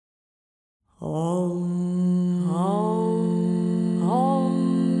Om, om,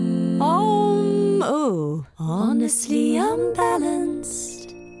 om, om. Ooh, honestly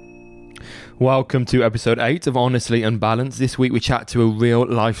unbalanced. Welcome to episode 8 of Honestly Unbalanced. This week we chat to a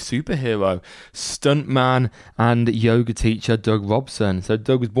real-life superhero, stuntman and yoga teacher Doug Robson. So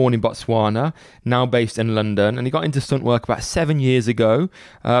Doug was born in Botswana, now based in London, and he got into stunt work about 7 years ago,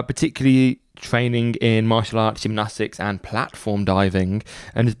 particularly training in martial arts, gymnastics and platform diving,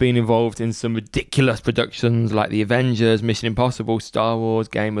 and has been involved in some ridiculous productions like The Avengers, Mission Impossible, Star Wars,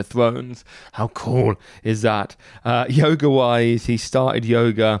 Game of Thrones. How cool is that? Yoga-wise, he started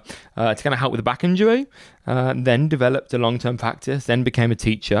yoga to kind of help with a back injury, then developed a long-term practice, then became a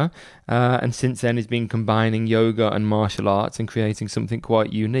teacher, and since then he's been combining yoga and martial arts and creating something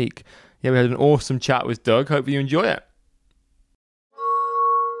quite unique. Yeah, we had an awesome chat with Doug. Hope you enjoy it.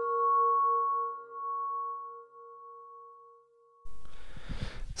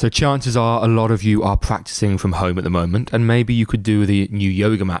 So chances are a lot of you are practicing from home at the moment, and maybe you could do the new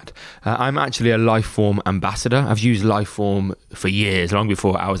yoga mat. I'm actually a Lifeform ambassador. I've used Lifeform for years, long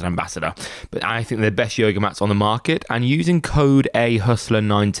before I was an ambassador. But I think they're the best yoga mats on the market, and using code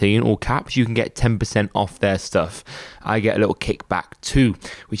AHustler19 or caps, you can get 10% off their stuff. I get a little kickback too,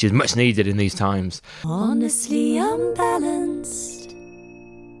 which is much needed in these times. Honestly unbalanced.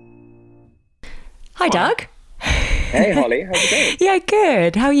 Hi, Doug. Hey, Holly, how's it going? Yeah,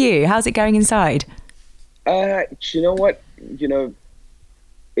 good. How are you? How's it going inside? You know what?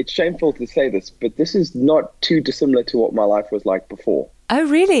 It's shameful to say this, but this is not too dissimilar to what my life was like before. Oh,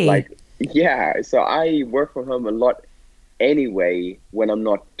 really? Yeah. So I work from home a lot anyway when I'm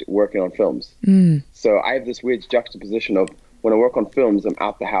not working on films. So I have this weird juxtaposition of when I work on films, I'm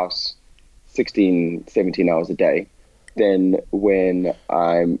out the house 16, 17 hours a day. Then when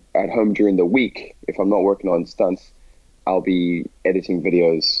I'm at home during the week, if I'm not working on stunts, I'll be editing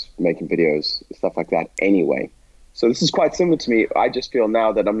videos, making videos, stuff like that anyway. So this is quite similar to me. I just feel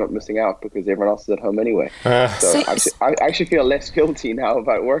now that I'm not missing out because everyone else is at home anyway. So I actually feel less guilty now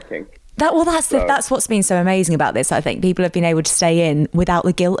about working. That's what's been so amazing about this. I think people have been able to stay in without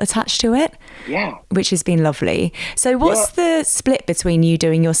the guilt attached to it. Yeah. Which has been lovely. So what's the split between you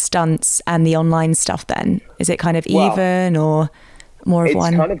doing your stunts and the online stuff then? Is it kind of even or more of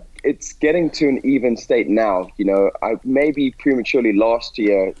one? It's getting to an even state now. You know, I maybe prematurely last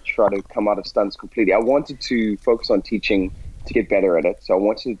year tried to come out of stunts completely. I wanted to focus on teaching to get better at it. So I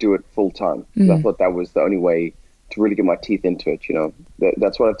wanted to do it full time. I thought that was the only way to really get my teeth into it. You know,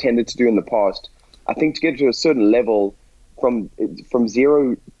 that's what I've tended to do in the past. I think to get to a certain level from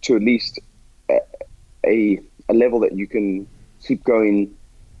zero to at least a level that you can keep going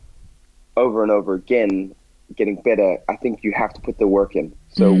over and over again, getting better, I think you have to put the work in.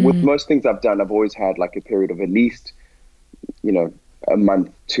 So with most things I've done, I've always had like a period of at least, a month,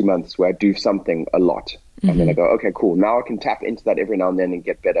 2 months where I do something a lot. And then I go, okay, cool. Now I can tap into that every now and then and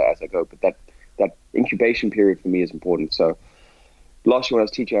get better as I go. But that incubation period for me is important. So last year when I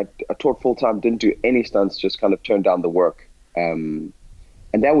was teaching, I taught full time, didn't do any stunts, just kind of turned down the work. And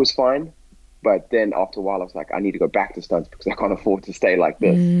that was fine. But then after a while, I was like, I need to go back to stunts because I can't afford to stay like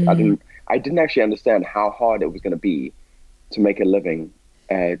this. I didn't actually understand how hard it was going to be to make a living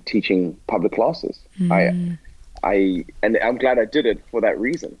teaching public classes. And I'm glad I did it for that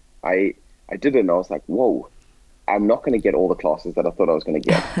reason. I did it and I was like, whoa, I'm not going to get all the classes that I thought I was going to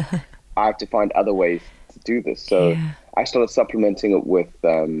get. I have to find other ways to do this. So I started supplementing it with,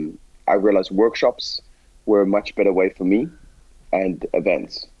 I realized workshops were a much better way for me and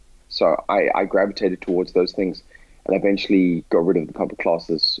events. So I gravitated towards those things and eventually got rid of the public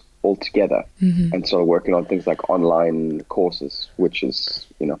classes altogether and started working on things like online courses, which is,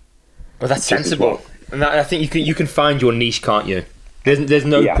 Well, that's sensible. And I think you can find your niche, can't you? There's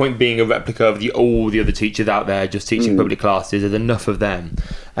no point being a replica of all the other teachers out there just teaching public classes. There's enough of them.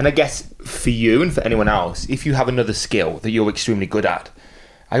 And I guess for you and for anyone else, if you have another skill that you're extremely good at,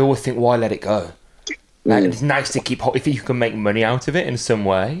 I always think, why let it go? Like, it's nice to keep, if you can make money out of it in some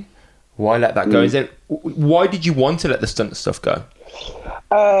way, why let that go? Why did you want to let the stunt stuff go?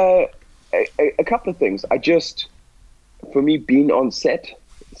 A couple of things. For me, being on set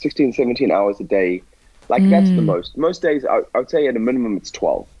 16, 17 hours a day, that's the most. Most days, I would say at a minimum, it's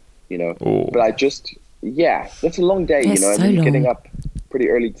 12, Ooh. But that's a long day, It's and you're getting up pretty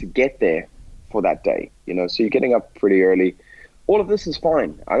early to get there for that day, so you're getting up pretty early. All of this is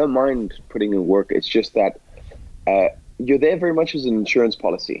fine. I don't mind putting in work. It's just that you're there very much as an insurance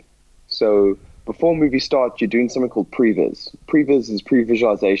policy. So before movie starts, you're doing something called previs. Previs is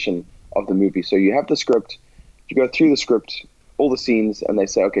pre-visualization of the movie. So you have the script, you go through the script, all the scenes, and they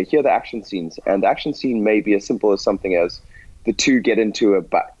say, okay, here are the action scenes. And the action scene may be as simple as something as the two get into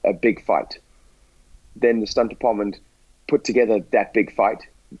a big fight. then the stunt department put together that big fight,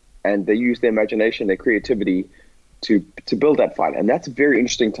 and they use their imagination, their creativity to build that fight. And that's a very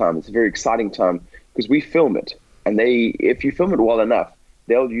interesting time. It's a very exciting time because we film it, and if you film it well enough,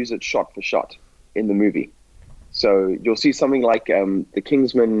 they'll use it shot for shot in the movie. So you'll see something like the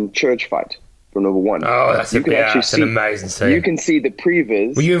Kingsman church fight from number 1. Oh, that's an amazing scene. You can see the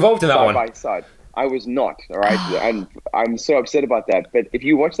previs. Were you involved in that one? Side by side. I was not, all right? And I'm so upset about that. But if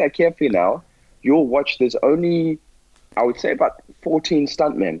you watch that carefully now, you'll watch there's only, I would say, about 14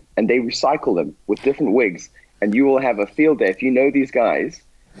 stuntmen, and they recycle them with different wigs. And you will have a field day. If you know these guys,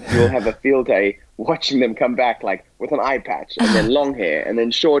 you'll have a field day watching them come back like with an eye patch, and then long hair, and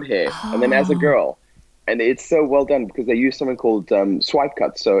then short hair, and then as a girl. And it's so well done because they use something called swipe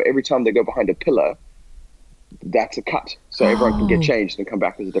cuts. So every time they go behind a pillar, that's a cut. So everyone can get changed and come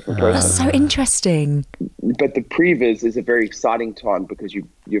back as a different person. That's so interesting. But the previs is a very exciting time because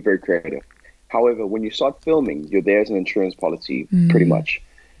you're very creative. However, when you start filming, you're there as an insurance policy, pretty much.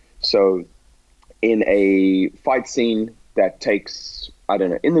 So in a fight scene that takes, I don't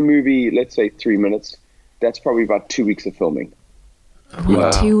know, in the movie, let's say 3 minutes, that's probably about 2 weeks of filming.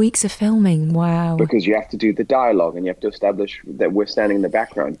 Wow. 2 weeks of filming, wow. Because you have to do the dialogue and you have to establish that we're standing in the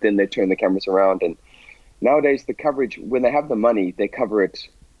background. Then they turn the cameras around, and nowadays the coverage, when they have the money, they cover it.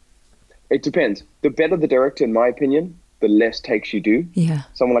 It depends. The better the director, in my opinion, the less takes you do. Yeah.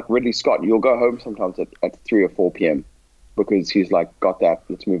 Someone like Ridley Scott, you'll go home sometimes at 3 or 4 p.m. because he's like, got that,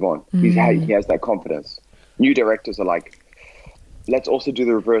 let's move on. He has that confidence. New directors are like, let's also do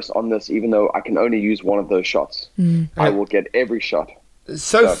the reverse on this, even though I can only use one of those shots. I will get every shot.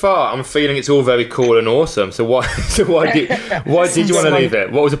 So far, I'm feeling it's all very cool and awesome. So why did you want to leave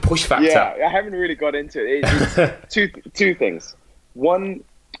it? What was the push factor? Yeah, I haven't really got into it. It's two things. One,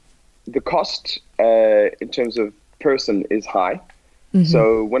 the cost in terms of person is high.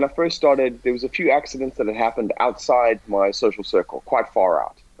 So when I first started, there was a few accidents that had happened outside my social circle, quite far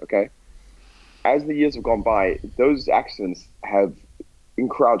out. Okay. As the years have gone by, those accidents have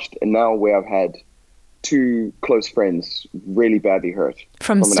encroached, and now where I've had 2 close friends really badly hurt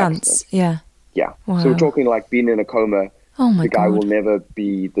from stunts. Yeah. Wow. So we're talking like being in a coma. Oh my the guy God. will never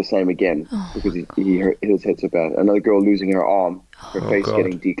be the same again because he hurt his head so bad. Another girl losing her arm, her face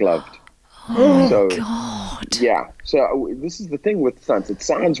getting degloved. Oh God. Yeah. So this is the thing with stunts. It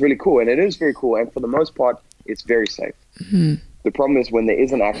sounds really cool, and it is very cool, and for the most part, it's very safe. The problem is when there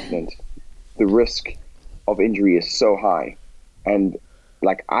is an accident, the risk of injury is so high. And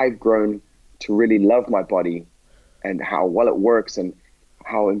like I've grown to really love my body and how well it works and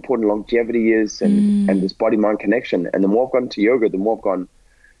how important longevity is and this body-mind connection. And the more I've gone to yoga, the more I've gone,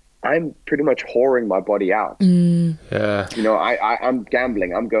 I'm pretty much whoring my body out. Yeah. You know, I'm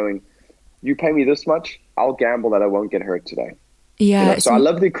gambling. I'm going, you pay me this much, I'll gamble that I won't get hurt today. Yeah. You know? So I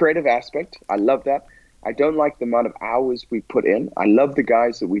love the creative aspect. I love that. I don't like the amount of hours we put in. I love the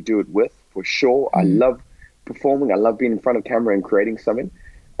guys that we do it with, for sure. I love performing. I love being in front of camera and creating something.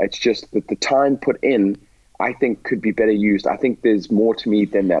 It's just that the time put in, I think, could be better used. I think there's more to me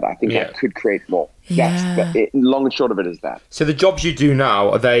than that. I think I could create more. Yeah. Long and short of it is that. So the jobs you do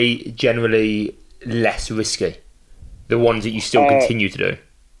now, are they generally less risky? The ones that you still continue to do?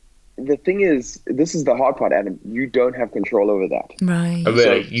 The thing is, this is the hard part, Adam. You don't have control over that. Right. Oh,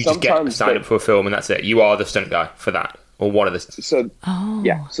 really? So you just get signed up for a film and that's it? You are the stunt guy for that? Or one of the... So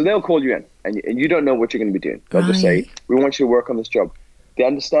they'll call you in and you don't know what you're going to be doing. They'll just say, we want you to work on this job. The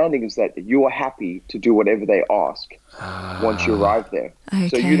understanding is that you are happy to do whatever they ask once you arrive there. Okay.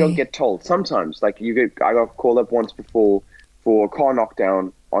 So you don't get told. Sometimes, like I got called up once before for a car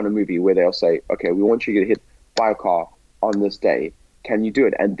knockdown on a movie where they'll say, okay, we want you to get hit by a car on this day. Can you do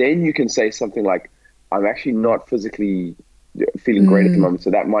it? And then you can say something like, I'm actually not physically feeling great at the moment,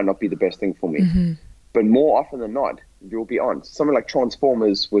 so that might not be the best thing for me. But more often than not, you'll be on. Something like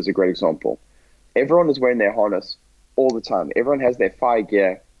Transformers was a great example. Everyone is wearing their harness all the time. Everyone has their fire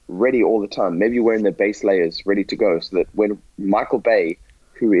gear ready all the time. Maybe wearing their base layers ready to go, so that when Michael Bay,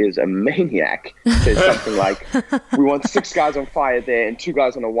 who is a maniac, says something like, we want 6 guys on fire there and 2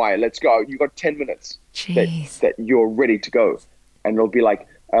 guys on a wire. Let's go. You got 10 minutes that you're ready to go. And it'll be like,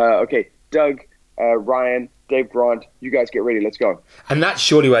 okay, Doug, Ryan, Dave Grant, you guys get ready. Let's go. And that's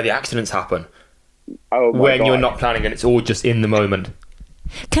surely where the accidents happen. Oh, my when God. you're not planning and it's all just in the moment.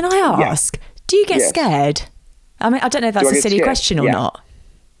 Can I ask, do you get scared? I mean, I don't know if that's a silly question or not.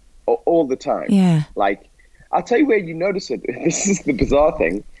 All the time. Yeah. Like, I'll tell you where you notice it. This is the bizarre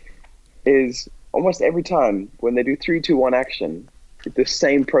thing, is almost every time when they do 3, 2, 1 action, the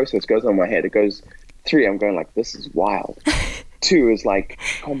same process goes on in my head. It goes 3, I'm going like, this is wild. 2 is like,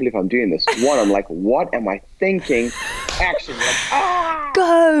 I can't believe I'm doing this. 1, I'm like, what am I thinking? action. You're like,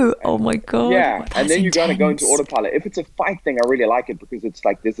 Go! Oh my God. yeah. That's And then you gotta go into intense. autopilot. If it's a fight thing, I really like it because it's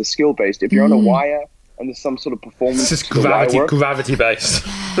like there's a skill based. If you're on a wire and there's some sort of performance, It's just to the wire work, gravity based.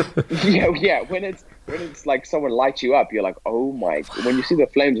 yeah. When it's like someone lights you up, you're like, oh my. When you see the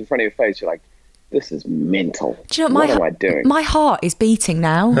flames in front of your face, you're like, this is mental. Do you know what am I doing? My heart is beating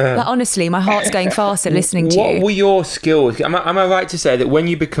now. Like, honestly, my heart's going faster listening to What you. were your skills? Am I right to say that when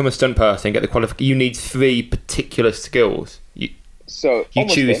you become a stunt person, get the qualification, you need 3 particular skills? So You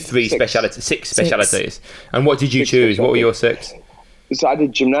almost choose there. 3 Six. specialities, 6 specialities. And what did you 6 choose? What were your 6? So I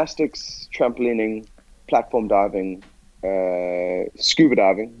did gymnastics, trampolining, platform diving, scuba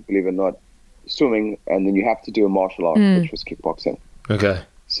diving, believe it or not, swimming, and then you have to do a martial art, which was kickboxing. Okay.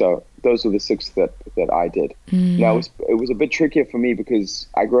 So those were the 6 that I did. Now it was a bit trickier for me because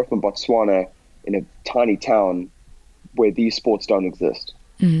I grew up in Botswana in a tiny town where these sports don't exist.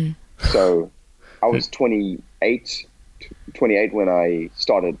 So I was 28 when I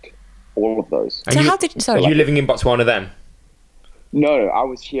started all of those. And So you, how did... Were Sorry. you living in Botswana then? No, I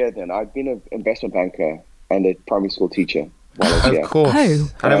was here then. I'd been an investment banker and a primary school teacher while I was here. Of course. Oh.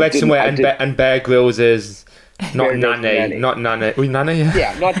 And I read somewhere, I and, did- and Bear Grylls is not Bear Grylls' nanny, nanny. not nanny. Oh, nanny, yeah.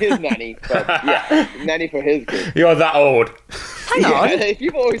 Yeah, not his nanny, but yeah, nanny for his kids. You're that old. Hang on. Yeah,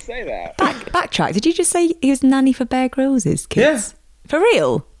 people always say that. Backtrack. Did you just say he was nanny for Bear Grylls' kids? Yeah. For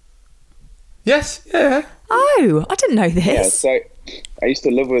real? Yes, yeah. Oh, I didn't know this. Yeah, so I used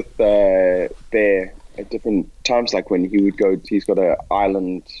to live with Bear at different times, like when he would go, he's got an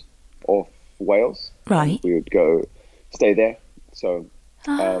island off Wales. Right. We would go stay there. So,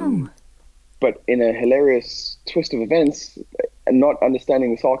 but in a hilarious twist of events, and not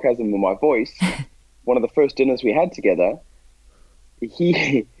understanding the sarcasm in my voice, one of the first dinners we had together,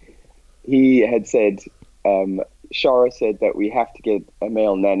 he had said, Shara said that we have to get a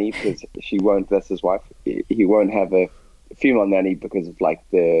male nanny because she won't, that's his wife, he won't have a female nanny because of like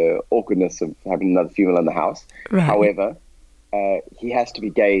the awkwardness of having another female in the house. Right. However, he has to be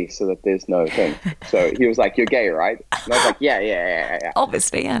gay so that there's no thing. So he was like, you're gay, right? And I was like, yeah.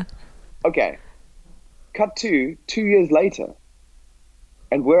 Obviously, yeah. Okay. Cut to 2 years later,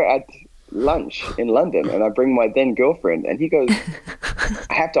 and we're at lunch in London, and I bring my then girlfriend, and he goes,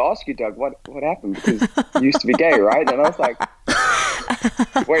 I have to ask you, Doug, what happened? Because you used to be gay, right? And I was like,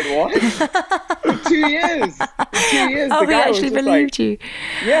 wait, what? In 2 years. In 2 years. Oh, the he guy was actually just believed like, you.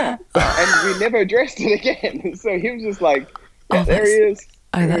 yeah. And we never addressed it again. So he was just like, yeah, there he is.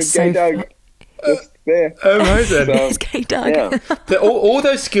 Oh, that's Gay so Doug. Just there. Amazing. So, It's gay Doug. yeah. All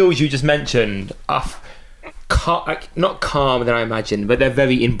those skills you just mentioned are not calmer than I imagined, but they're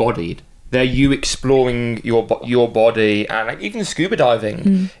very embodied. They're you exploring your body, and like even scuba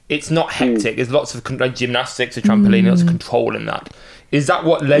diving. It's not hectic. There's lots of like gymnastics, a trampoline, lots of control in that. Is that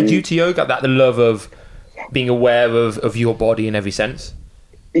what led you to yoga? That the love of being aware of your body in every sense?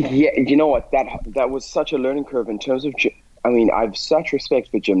 Yeah, you know what? That was such a learning curve in terms of. I mean, I have such respect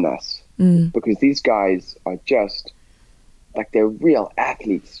for gymnasts because these guys are just like they're real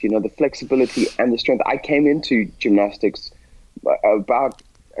athletes. You know, the flexibility and the strength. I came into gymnastics about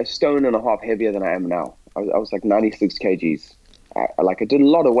a stone and a half heavier than I am now. I was like 96 kgs. I did a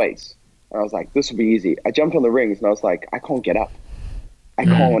lot of weights. And I was like, this will be easy. I jumped on the rings and I was like, I can't get up. I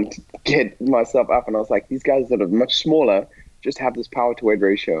can't get myself up. And I was like, these guys that are much smaller just have this power to weight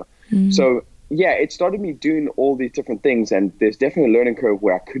ratio. So yeah, it started me doing all these different things. And there's definitely a learning curve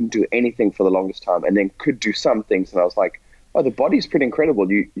where I couldn't do anything for the longest time and then could do some things. And I was like, oh, the body's pretty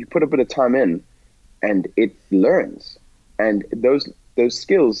incredible. You put a bit of time in and it learns. And those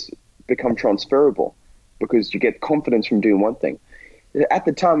skills become transferable because you get confidence from doing one thing. At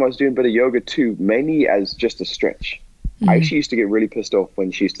the time, I was doing a bit of yoga too, mainly as just a stretch. I actually used to get really pissed off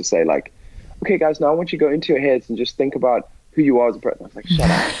when she used to say like, okay, guys, now I want you to go into your heads and just think about who you are as a person. I was like, shut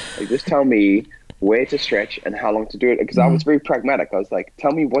up. Like, just tell me where to stretch and how long to do it. Because I was very pragmatic. I was like,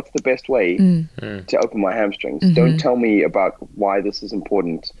 tell me what's the best way to open my hamstrings. Don't tell me about why this is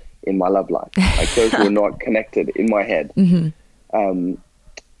important in my love life. Like those were not connected in my head. And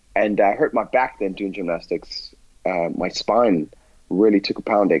I hurt my back then doing gymnastics. My spine really took a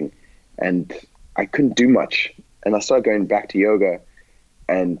pounding and I couldn't do much. And I started going back to yoga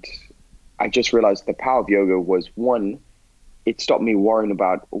and I just realized the power of yoga was one, it stopped me worrying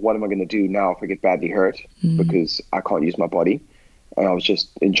about what am I going to do now if I get badly hurt because I can't use my body. And I was just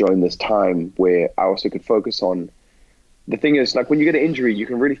enjoying this time where I also could focus on the thing is, like when you get an injury, you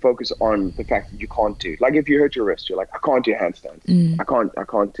can really focus on the fact that you can't do. Like if you hurt your wrist, you're like, I can't do handstands. I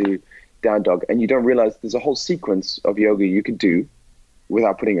can't do down dog. And you don't realize there's a whole sequence of yoga you could do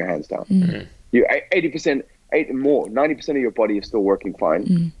without putting your hands down. You 80% 90% of your body is still working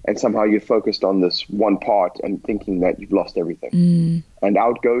fine. And somehow you're focused on this one part and thinking that you've lost everything. And I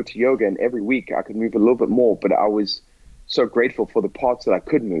would go to yoga, and every week I could move a little bit more, but I was so grateful for the parts that I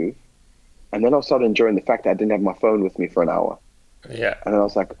could move. And then I started enjoying the fact that I didn't have my phone with me for an hour. Yeah. And I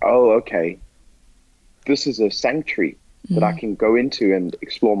was like, oh, okay, this is a sanctuary that I can go into and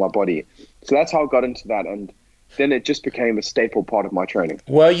explore my body. So that's how I got into that. And then it just became a staple part of my training.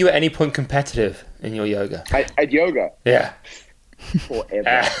 Were you at any point competitive in your yoga? At yoga? Yeah.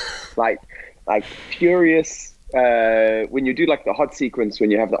 Forever. like furious, when you do like the hot sequence,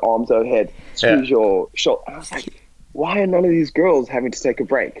 when you have the arms overhead, squeeze your shoulder. I was like, why are none of these girls having to take a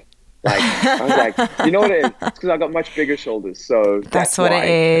break? Like, I was like, you know what it is? It's because I got much bigger shoulders, so that's what why,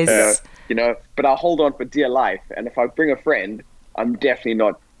 it is. You know, but I'll hold on for dear life. And if I bring a friend, I'm definitely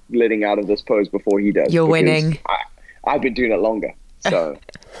not letting out of this pose before he does. You're winning. I've been doing it longer, so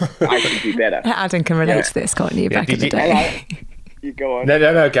I should be better. Adam can relate to this, can't you? Back in the day. You go on. No,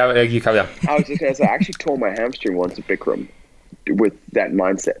 you carry on. I was just going to say, I actually tore my hamstring once at Bikram with that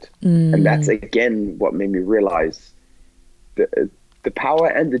mindset. And that's, again, what made me realize the power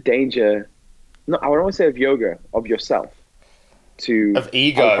and the danger, no, I don't want to say of yoga, of yourself. Of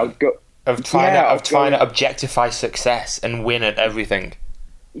ego. Of trying to objectify success and win at everything.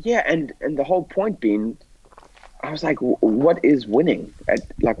 Yeah, and the whole point being, I was like, what is winning?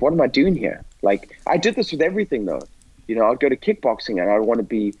 Like, what am I doing here? Like, I did this with everything, though. You know, I'd go to kickboxing and I want to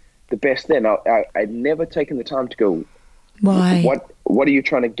be the best then. I'd never taken the time to go, why? What are you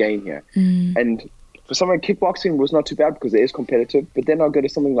trying to gain here? And for someone, kickboxing was not too bad because it is competitive. But then I'll go to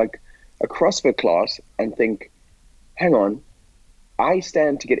something like a CrossFit class and think, hang on, I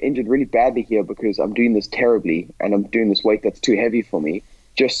stand to get injured really badly here because I'm doing this terribly and I'm doing this weight that's too heavy for me,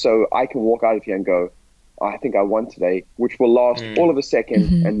 just so I can walk out of here and go, I think I won today, which will last all of a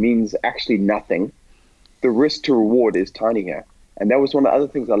second and means actually nothing. The risk to reward is tiny here. And that was one of the other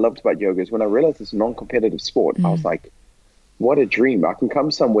things I loved about yoga, is when I realized it's a non-competitive sport, I was like, what a dream. I can come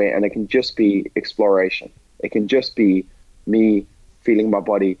somewhere and it can just be exploration. It can just be me feeling my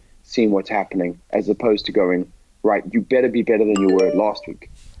body, seeing what's happening, as opposed to going, right, you better be better than you were last week,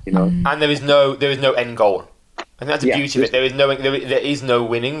 you know? And there is no end goal. I think that's the beauty of it. There is no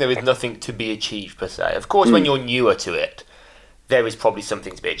winning. There is nothing to be achieved per se. Of course, when you're newer to it, there is probably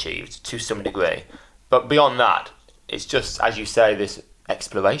something to be achieved to some degree. But beyond that, it's just, as you say, this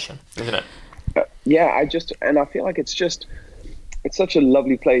exploration, isn't it? I feel like it's such a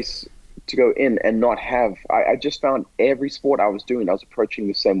lovely place to go in and not have. I just found every sport I was doing, I was approaching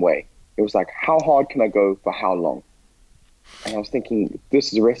the same way. It was like, how hard can I go for how long? And I was thinking,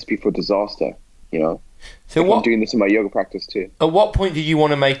 this is a recipe for disaster, you know? So I'm doing this in my yoga practice too. At what point did you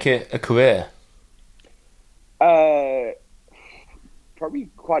want to make it a career? Probably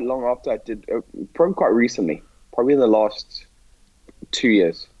quite long after I did, probably quite recently, probably in the last 2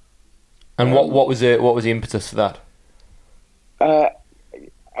 years. And what was the impetus for that? I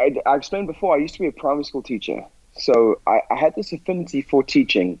explained before, I used to be a primary school teacher. So I had this affinity for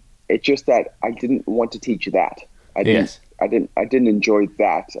teaching. It's just that I didn't want to teach that. I didn't enjoy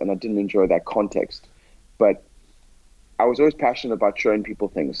that, and I didn't enjoy that context. But I was always passionate about showing people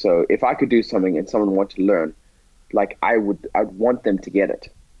things. So if I could do something and someone wanted to learn, like I'd want them to get it,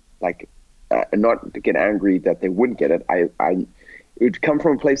 like not to get angry that they wouldn't get it. It would come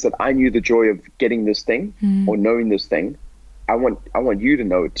from a place that I knew the joy of getting this thing or knowing this thing. I want you to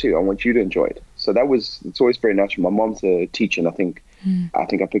know it too. I want you to enjoy it. So it's always very natural. My mom's a teacher, and I think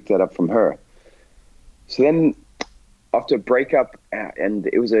I picked that up from her. So then after a breakup, and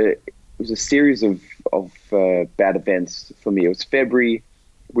it was a series of bad events for me. It was February.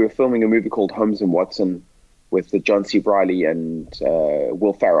 We were filming a movie called Holmes and Watson with John C. Reilly and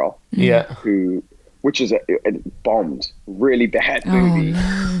Will Ferrell. Yeah. Which is a bombed, really bad movie.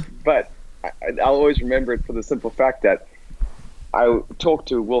 No. But I'll always remember it for the simple fact that I talked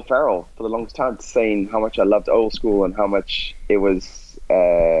to Will Ferrell for the longest time, saying how much I loved Old School and how much it was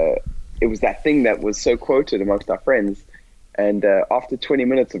that thing that was so quoted amongst our friends. And after 20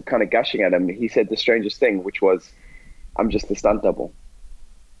 minutes of kind of gushing at him, he said the strangest thing, which was, "I'm just the stunt double."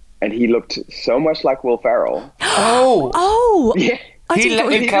 And he looked so much like Will Ferrell. Oh! Yeah. He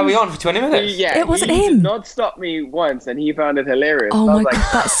let him carry on for 20 minutes. Yeah, it wasn't him. He did not stop me once, and he found it hilarious. Oh my God,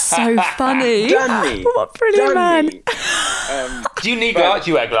 that's so funny. Done me. What a brilliant man. Do you need glasses?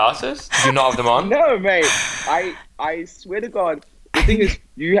 Do you wear glasses? Do you not have them on? No, mate. I swear to God. The thing is,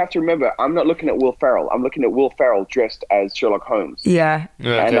 you have to remember, I'm not looking at Will Ferrell. I'm looking at Will Ferrell dressed as Sherlock Holmes. Yeah.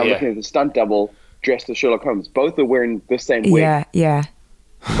 And I'm looking at the stunt double dressed as Sherlock Holmes. Both are wearing the same wig. Yeah.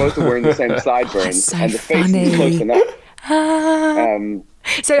 Both are wearing the same sideburns. So and the funny. face is close enough.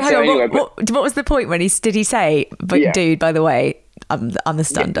 So hang So on, anyway, what was the point when did he say, but Yeah. dude, by the way, I'm the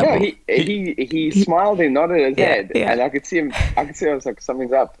stunt double? No, he smiled and nodded his Yeah, head, yeah. and I could see him. I was like,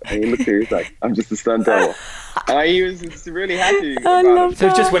 something's up, and he looked at me. He was like, I'm just a stunt double, and he was just really happy about love it. So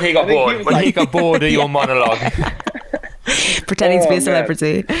it's just when he got I think he bored. was When he like- got bored of your monologue. Pretending to be a Oh, man.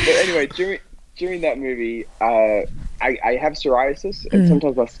 celebrity. But anyway, during that movie, I have psoriasis, and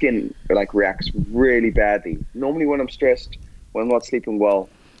sometimes my skin like reacts really badly. Normally, when I'm stressed, when I'm not sleeping well,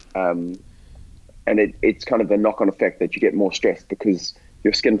 and it's kind of a knock-on effect that you get more stressed because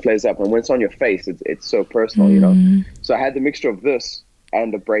your skin flares up, and when it's on your face, it's so personal, you know. So I had the mixture of this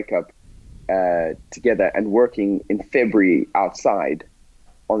and a breakup together, and working in February outside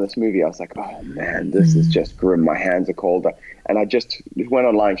on this movie. I was like, oh man, this is just grim. My hands are cold, and I just went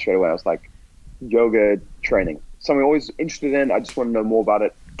online straight away. I was like, yoga training, something I'm always interested in. I just want to know more about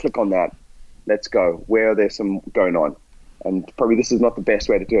it. Click on that. Let's go. Where are there some going on? And probably this is not the best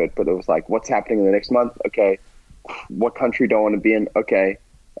way to do it, but it was like, what's happening in the next month? Okay. What country do I want to be in? Okay.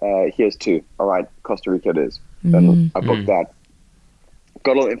 Here's 2. All right. Costa Rica it is. And I booked that.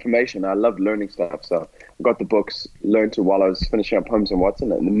 Got all the information. I loved learning stuff. So I got the books, learned it while I was finishing up Holmes and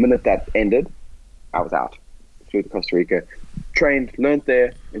Watson. And the minute that ended, I was out. Flew to Costa Rica, trained, learned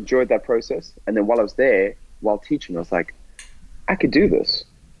there, enjoyed that process. And then while I was there, while teaching, I was like, I could do this.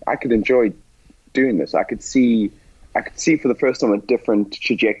 I could enjoy doing this. I could see for the first time a different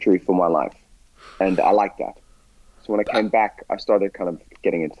trajectory for my life. And I like that. So when I came back, I started kind of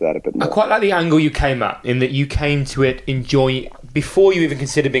getting into that a bit more. I quite like the angle you came at, in that you came to it before you even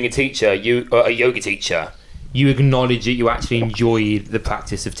considered being a teacher, a yoga teacher, you acknowledged that you actually enjoyed the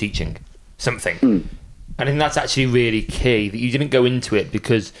practice of teaching something. And I think that's actually really key, that you didn't go into it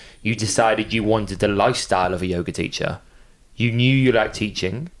because you decided you wanted the lifestyle of a yoga teacher. You knew you liked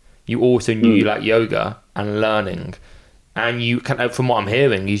teaching. You also knew you liked yoga and learning. And you kind of, from what I'm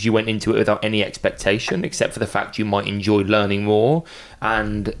hearing, is you went into it without any expectation, except for the fact you might enjoy learning more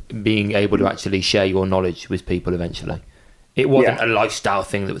and being able to actually share your knowledge with people eventually. It wasn't a lifestyle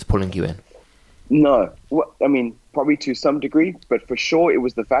thing that was pulling you in. No. Well, I mean, probably to some degree, but for sure it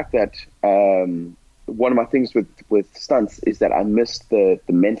was the fact that one of my things with stunts is that I missed the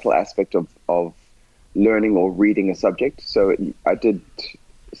mental aspect of learning or reading a subject. So I did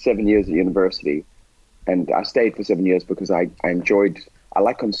 7 years at university. And I stayed for 7 years because I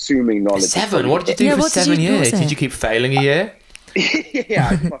like consuming knowledge. 7? What did you do for 7 years? Did you keep failing a year?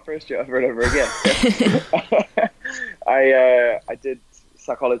 Yeah, it was my first year over and over again. I did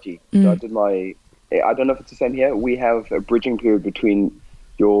psychology. So I did I don't know if it's the same here. We have a bridging period between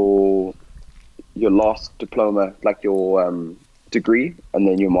your last diploma, like your degree, and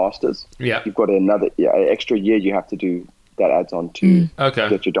then your master's. Yeah. You've got another extra year you have to do that adds on to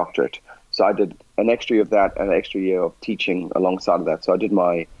get your doctorate. So I did an extra year of that and an extra year of teaching alongside of that. So I did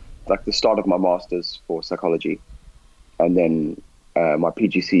the start of my master's for psychology, and then my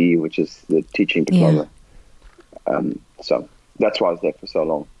PGCE, which is the teaching diploma. So that's why I was there for so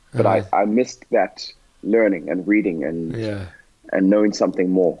long. But I missed that learning and reading and knowing something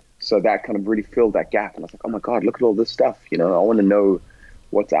more. So that kind of really filled that gap. And I was like, oh my God, look at all this stuff. You know, I want to know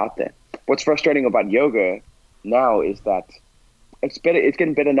what's out there. What's frustrating about yoga now is that it's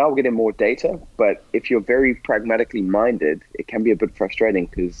getting better now. We're getting more data, but if you're very pragmatically minded, it can be a bit frustrating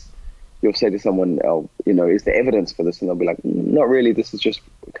because you'll say to someone, "Oh, you know, is there evidence for this?" And they'll be like, "Not really. This is just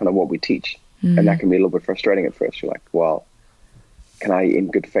kind of what we teach," and that can be a little bit frustrating at first. You're like, "Well, can I, in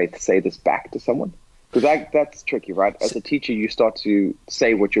good faith, say this back to someone?" Because that's tricky, right? As a teacher, you start to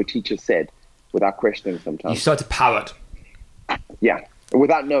say what your teacher said without questioning sometimes. You start to parrot. Yeah,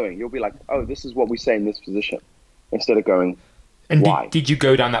 without knowing, you'll be like, "Oh, this is what we say in this position," instead of going. And Why? did you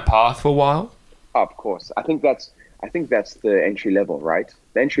go down that path for a while? Oh, of course. I think that's the entry level, right?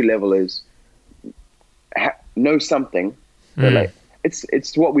 The entry level is know something. But like,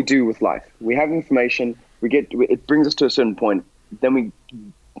 it's what we do with life. We have information. It brings us to a certain point. Then we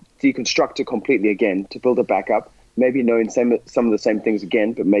deconstruct it completely again to build it back up. Maybe knowing some of the same things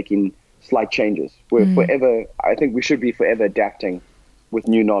again, but making slight changes. We're forever. I think we should be forever adapting with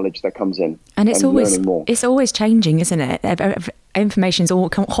new knowledge that comes in. And it's learning more. It's always changing, isn't it? Information's all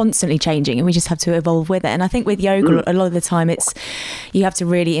constantly changing, and we just have to evolve with it. And I think with yoga, a lot of the time, you have to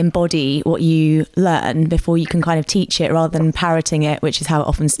really embody what you learn before you can kind of teach it, rather than parroting it, which is how it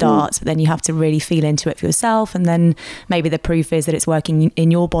often starts. But then you have to really feel into it for yourself, and then maybe the proof is that it's working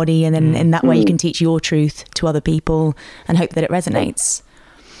in your body, and then in that way you can teach your truth to other people and hope that it resonates.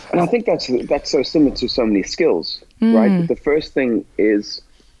 And I think that's so similar to so many skills, right? The first thing is,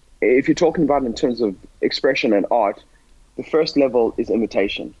 if you're talking about in terms of expression and art, the first level is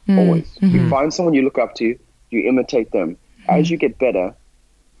imitation, always. You find someone you look up to, you imitate them. As you get better,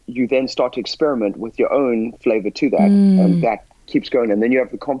 you then start to experiment with your own flavor to that, and that keeps going. And then you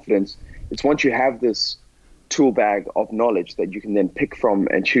have the confidence. It's once you have this tool bag of knowledge that you can then pick from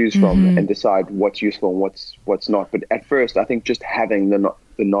and choose from and decide what's useful and what's not. But at first, I think just having the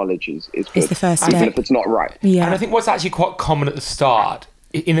knowledge is good. It's the first even step. if it's not right. Yeah. And I think what's actually quite common at the start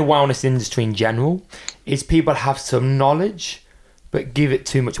in the wellness industry in general is people have some knowledge but give it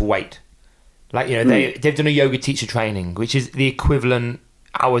too much weight. Like, you know, they've done a yoga teacher training, which is the equivalent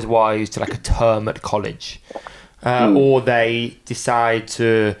hours wise to like a term at college, or they decide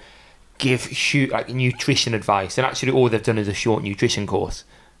to give like nutrition advice, and actually all they've done is a short nutrition course.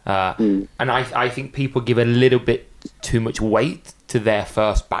 And I think people give a little bit too much weight to their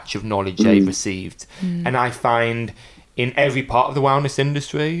first batch of knowledge they've received. And I find in every part of the wellness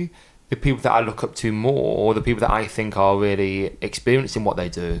industry, the people that I look up to more, or the people that I think are really experienced in what they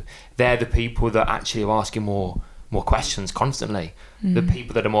do, they're the people that actually are asking more questions constantly. The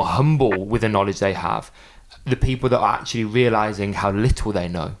people that are more humble with the knowledge they have. The people that are actually realising how little they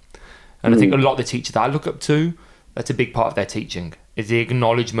know. And I think a lot of the teachers that I look up to, that's a big part of their teaching, is the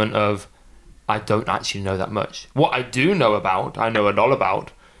acknowledgement of, I don't actually know that much. What I do know about, I know a lot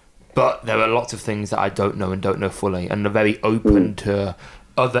about, but there are lots of things that I don't know and don't know fully, and are very open to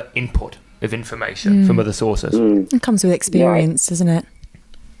other input of information from other sources. It comes with experience, doesn't it?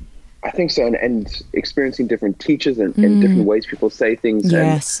 I think so, and experiencing different teachers and different ways people say things.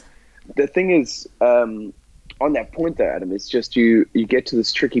 Yes. And the thing is, on that point though, Adam, it's just you get to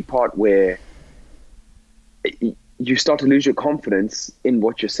this tricky part where you start to lose your confidence in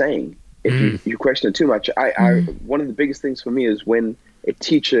what you're saying if you question it too much. I one of the biggest things for me is when a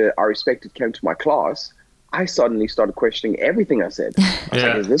teacher I respected came to my class, I suddenly started questioning everything I said. I was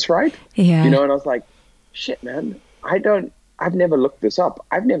like, is this right? Yeah. You know, and I was like, shit, man, I've never looked this up.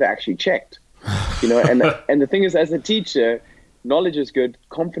 I've never actually checked, you know, and the thing is, as a teacher, knowledge is good.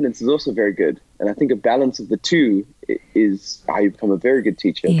 Confidence is also very good. And I think a balance of the two is how you become a very good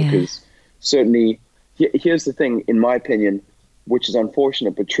teacher, because certainly here's the thing, in my opinion, which is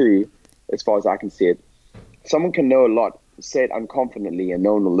unfortunate, but true, as far as I can see it. Someone can know a lot, say it unconfidently, and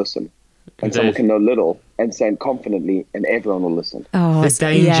no one will listen. And someone can know little and say it confidently, and everyone will listen. Oh,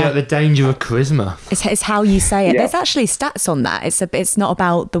 The danger of charisma. It's how you say it. Yeah. There's actually stats on that. It's not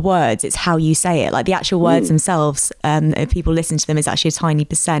about the words, it's how you say it. Like the actual words themselves, if people listen to them, it's actually a tiny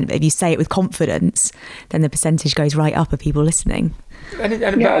percent. But if you say it with confidence, then the percentage goes right up of people listening.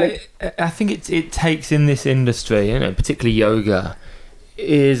 I think it takes in this industry, you know, particularly yoga,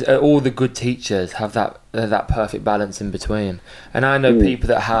 is all the good teachers have that perfect balance in between. And I know people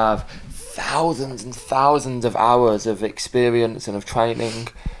that have thousands and thousands of hours of experience and of training,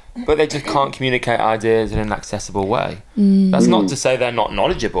 but they just can't communicate ideas in an accessible way. That's not to say they're not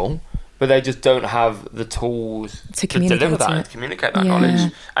knowledgeable, but they just don't have the tools to deliver that and to communicate that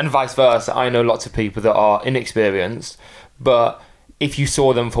knowledge. And vice versa. I know lots of people that are inexperienced, but if you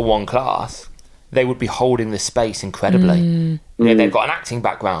saw them for one class, they would be holding the space incredibly. You know, they've got an acting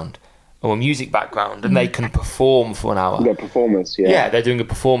background or a music background, and they can perform for an hour. Their performance, Yeah, they're doing a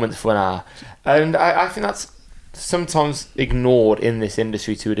performance for an hour. And I think that's sometimes ignored in this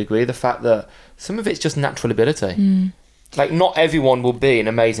industry to a degree, the fact that some of it's just natural ability. Like, not everyone will be an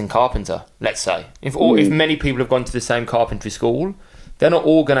amazing carpenter, let's say. If many people have gone to the same carpentry school, they're not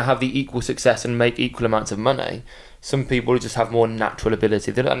all going to have the equal success and make equal amounts of money. Some people just have more natural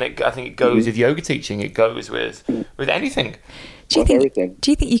ability. And I think it goes with yoga teaching. It goes with anything. Do you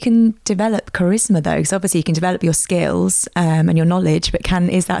think you can develop charisma though? Because obviously you can develop your skills and your knowledge, but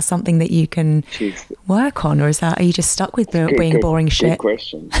is that something that you can work on, or are you just stuck with being boring shit? Good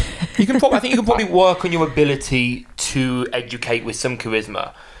question. I think you can probably work on your ability to educate with some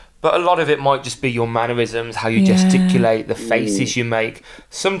charisma. But a lot of it might just be your mannerisms, how you gesticulate, the faces you make.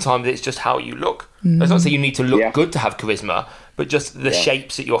 Sometimes it's just how you look. That's not saying you need to look good to have charisma, but just the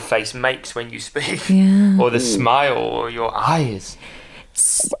shapes that your face makes when you speak, or the smile, or your eyes.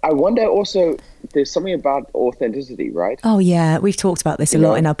 I wonder also, there's something about authenticity, right? Oh yeah, we've talked about this a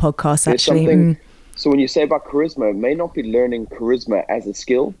lot in our podcast, actually. So when you say about charisma, it may not be learning charisma as a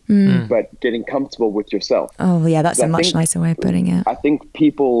skill, but getting comfortable with yourself. Oh yeah, that's a much nicer way of putting it. I think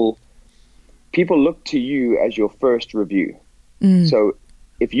people look to you as your first review. So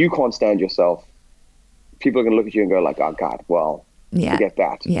if you can't stand yourself, people are going to look at you and go like, oh God, well, forget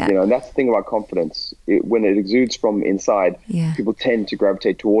that. Yeah. You know, and that's the thing about confidence. When it exudes from inside, people tend to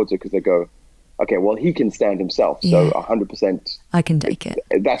gravitate towards it because they go, okay, well, he can stand himself, so 100%. I can take it.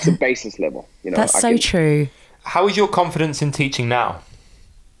 That's the basis level. You know, that's so true. How is your confidence in teaching now?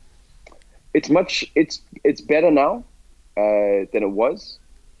 It's better now than it was,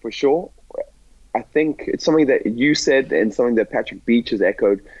 for sure. I think it's something that you said and something that Patrick Beach has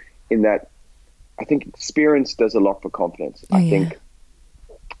echoed, in that I think experience does a lot for confidence. I think,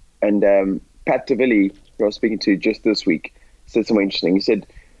 and Pat Tavilli, who I was speaking to just this week, said something interesting. He said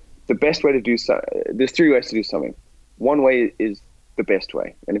the best way to do there's 3 ways to do something. One way is the best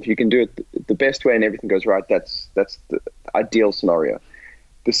way, and if you can do it the best way and everything goes right, that's the ideal scenario.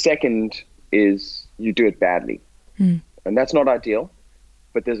 The second is you do it badly, and that's not ideal.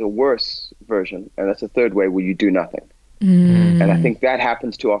 But there's a worse version, and that's a third way where you do nothing. And I think that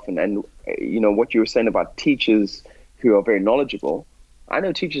happens too often. And, you know, what you were saying about teachers who are very knowledgeable, I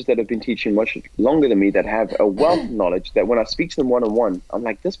know teachers that have been teaching much longer than me that have a wealth of knowledge that when I speak to them one-on-one, I'm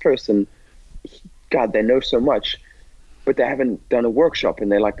like, this person, God, they know so much, but they haven't done a workshop.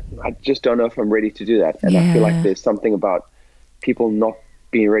 And they're like, I just don't know if I'm ready to do that. And I feel like there's something about people not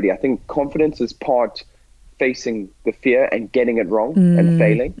being ready. I think confidence is part facing the fear and getting it wrong and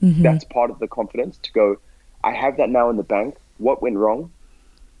failing. That's part of the confidence, to go, I have that now in the bank. What went wrong?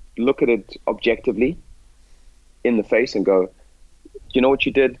 Look at it objectively in the face and go, you know what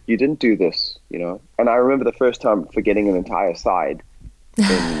you did? You didn't do this, you know? And I remember the first time forgetting an entire side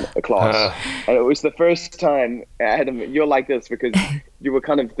in a class. And it was the first time, Adam, you're like this because you were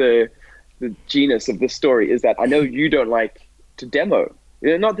kind of the genius of this story, is that I know you don't like to demo.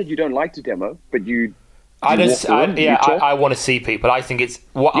 Not that you don't like to demo, but I want to see people. I think it's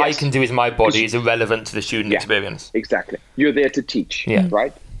what I can do with my body is irrelevant to the student experience. Exactly. You're there to teach,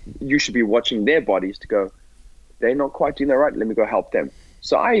 right? You should be watching their bodies to go, they're not quite doing that right. Let me go help them.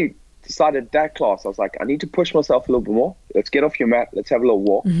 So I decided that class, I was like, I need to push myself a little bit more. Let's get off your mat. Let's have a little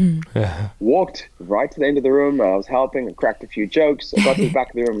walk. Walked right to the end of the room. I was helping and cracked a few jokes. I got to the back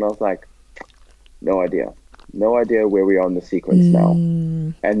of the room and I was like, no idea where we are in the sequence now.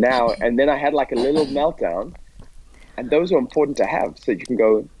 And then I had like a little meltdown, and those are important to have, so you can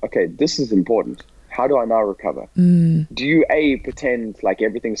go, okay, this is important. How do I now recover? Do you pretend like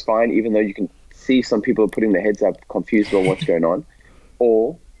everything's fine, even though you can see some people are putting their heads up confused about what's going on?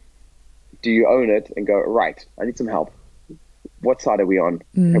 Or do you own it and go, right, I need some help. What side are we on?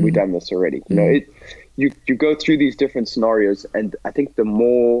 Have we done this already? You know, you go through these different scenarios, and I think the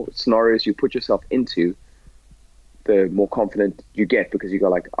more scenarios you put yourself into, the more confident you get, because you go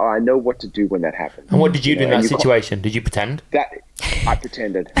like, oh, I know what to do when that happens. And what did you do in that situation? Did you pretend? I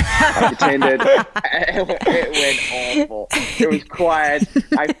pretended. It went awful. It was quiet.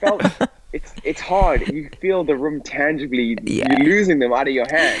 I felt it's hard. You feel the room tangibly. You're losing them out of your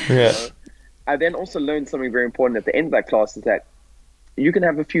hands. You know? I then also learned something very important at the end of that class, is that you can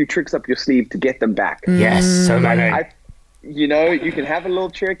have a few tricks up your sleeve to get them back. Yes, so many. You know, you can have a little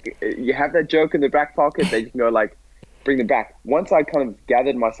trick. You have that joke in the back pocket that you can go like, bring them back. Once I kind of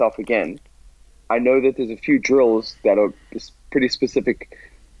gathered myself again, I know that there's a few drills that are pretty specific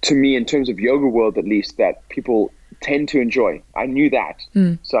to me in terms of yoga world, at least, that people tend to enjoy. I knew that.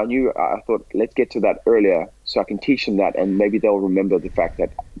 So I thought, let's get to that earlier so I can teach them that, and maybe they'll remember the fact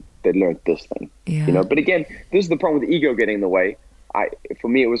that they learned this thing. You know, but again, this is the problem with the ego getting in the way. For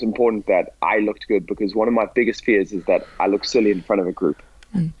me, it was important that I looked good, because one of my biggest fears is that I look silly in front of a group.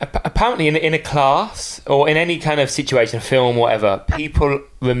 Apparently in a class or in any kind of situation, film, whatever, people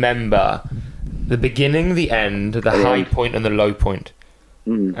remember the beginning, the end, the high point and the low point.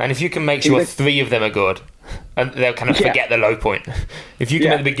 And if you can make sure 3 of them are good, and they'll kind of forget the low point. If you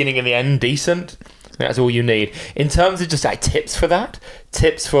can make the beginning and the end decent, that's all you need. In terms of just like tips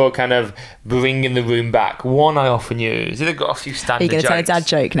for kind of bringing the room back, one I often use, I've got a few standard jokes. Are you going to tell a dad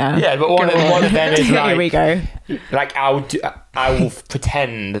joke now? Yeah, but one of them is like, here we go. Like I will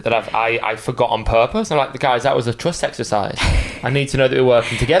pretend that I forgot on purpose. I'm like, guys, that was a trust exercise. I need to know that we're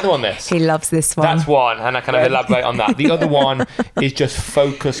working together on this. He loves this one. That's one, and I kind of elaborate on that. The other one is just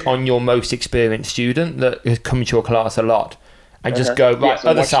focus on your most experienced student that has come to your class a lot. And just go, right,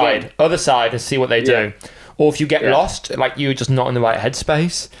 other side, and see what they do. Or if you get lost, like you're just not in the right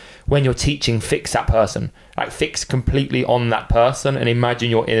headspace, when you're teaching, fix that person. Like fix completely on that person and imagine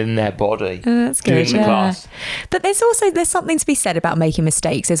you're in their body that's good, doing the class. But there's something to be said about making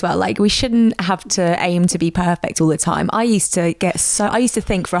mistakes as well. Like we shouldn't have to aim to be perfect all the time. I used to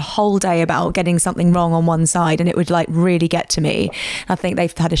think for a whole day about getting something wrong on one side, and it would like really get to me. I think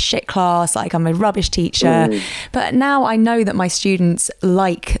they've had a shit class, like I'm a rubbish teacher. But now I know that my students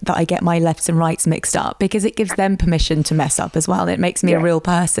like that I get my lefts and rights mixed up, because it gives them permission to mess up as well. It makes me a real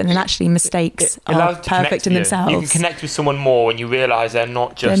person, and actually mistakes are perfect in themselves. You can connect with someone more when you realise they're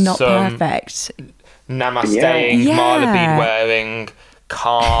not just perfect. Namasteing, mala bead wearing,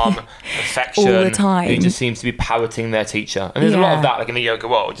 calm, perfection, all the time, who just seems to be parroting their teacher. And there's a lot of that, like in the yoga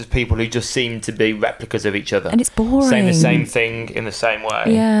world, just people who just seem to be replicas of each other. And it's boring. Saying the same thing in the same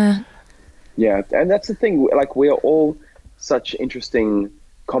way. Yeah, and that's the thing. Like, we are all such interesting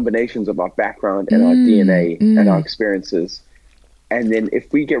combinations of our background and our DNA and our experiences. And then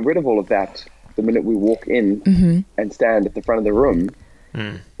if we get rid of all of that the minute we walk in and stand at the front of the room,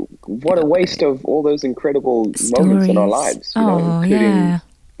 what a waste of all those incredible moments in our lives, you know, including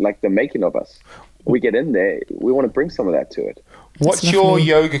like the making of us. We get in there, we want to bring some of that to it. What's your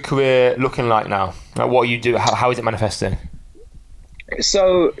yoga career looking like now? Like, what you do? How is it manifesting?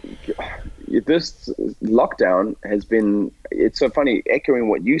 So this lockdown has been, it's so funny, echoing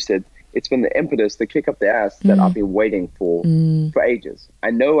what you said, it's been the impetus, the kick up the ass that I've been waiting for ages.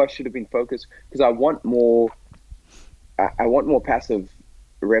 I know I should have been focused because I want more passive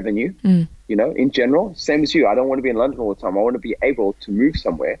revenue, you know, in general. Same as you. I don't want to be in London all the time. I want to be able to move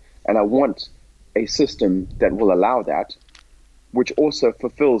somewhere, and I want a system that will allow that, which also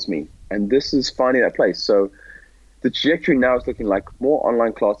fulfills me. And this is finding that place. So the trajectory now is looking like more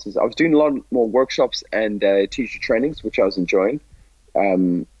online classes. I was doing a lot more workshops and teacher trainings, which I was enjoying.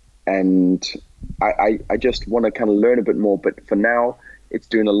 And I just want to kind of learn a bit more. But for now, it's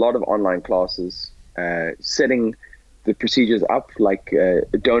doing a lot of online classes, setting the procedures up, like a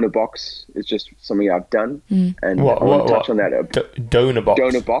donor box is just something I've done. And I want to touch on that. Donor box?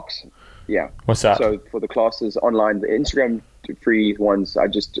 Donor box, yeah. What's that? So for the classes online, the Instagram free ones, I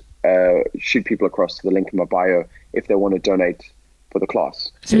just shoot people across to the link in my bio if they want to donate for the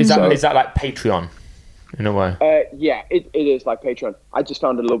class. So is that like Patreon in a way? Yeah, it is like Patreon. I just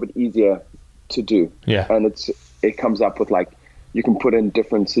found it a little bit easier to do. Yeah. And it comes up with, like, you can put in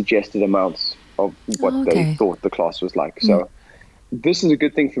different suggested amounts of what they thought the class was like. So this is a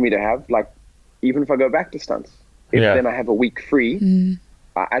good thing for me to have. Like, even if I go back to stunts, then I have a week free,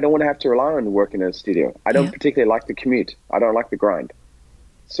 I don't want to have to rely on working in a studio. I don't particularly like the commute. I don't like the grind.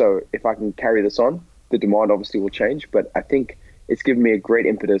 So if I can carry this on, the demand obviously will change. But I think it's given me a great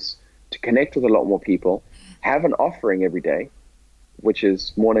impetus to connect with a lot more people, have an offering every day, which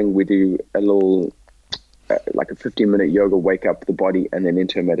is morning we do a little, like a 15-minute yoga, wake up the body, and then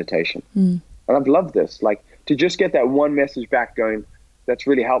into a meditation. And I've loved this, like, to just get that one message back going, that's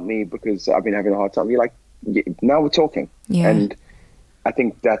really helped me because I've been having a hard time. You're like, now we're talking. And I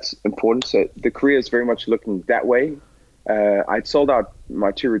think that's important. So the career is very much looking that way. I'd sold out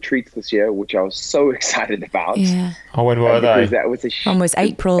my 2 retreats this year, which I was so excited about. Yeah. Oh, when were they? That was One was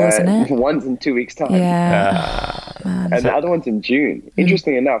April, wasn't it? One's in 2 weeks' time. Yeah. And the other one's in June.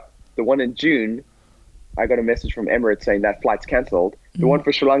 Interesting enough, the one in June, I got a message from Emirates saying that flight's cancelled. The one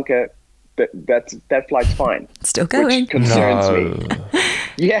for Sri Lanka, that flight's fine. Still going. Which concerns me.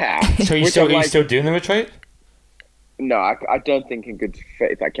 Yeah. So you still doing the retreat? No, I don't think in good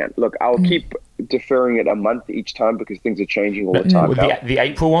faith I can. Look, I'll keep deferring it a month each time because things are changing all the time. The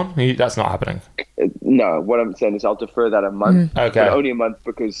April one? That's not happening. No, what I'm saying is I'll defer that a month. Okay. But only a month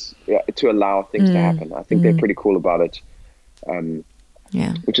because to allow things to happen. I think they're pretty cool about it.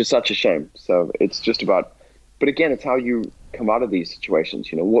 Which is such a shame. So it's just about, but again, it's how you come out of these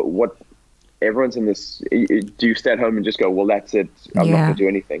situations. You know, what everyone's in this. Do you stay at home and just go, well, that's it, I'm not going to do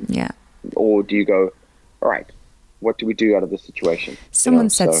anything? Yeah. Or do you go, all right, what do we do out of this situation?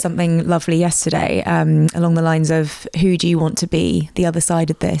 Someone said something lovely yesterday along the lines of, who do you want to be the other side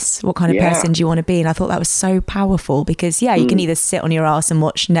of this? What kind of person do you want to be? And I thought that was so powerful because, you can either sit on your ass and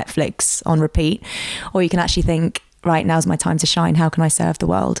watch Netflix on repeat, or you can actually think, right, now's my time to shine. How can I serve the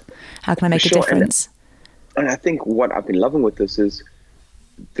world? How can I make a difference? And I think what I've been loving with this is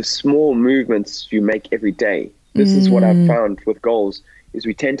the small movements you make every day. This is what I've found with goals, is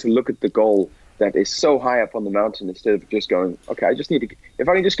we tend to look at the goal that is so high up on the mountain instead of just going, okay, I just need to, if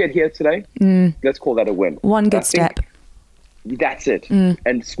I can just get here today, let's call that a win. One good step. That's it.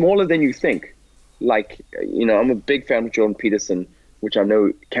 And smaller than you think. Like, you know, I'm a big fan of Jordan Peterson, which I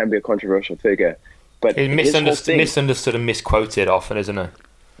know can be a controversial figure, but he's misunderstood and misquoted often, isn't it?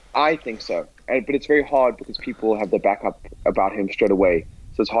 I think so. But it's very hard because people have their back up about him straight away.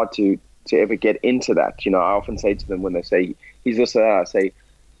 So it's hard to ever get into that. You know, I often say to them when they say, he's this or that, I say,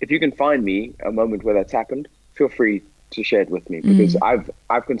 if you can find me a moment where that's happened, feel free to share it with me, because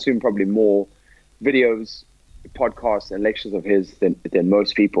I've consumed probably more videos, podcasts, and lectures of his than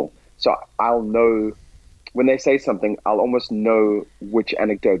most people. So I'll know when they say something, I'll almost know which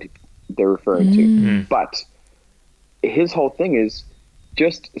anecdote they're referring to. But his whole thing is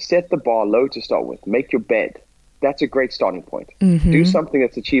just set the bar low to start with. Make your bed. That's a great starting point. Do something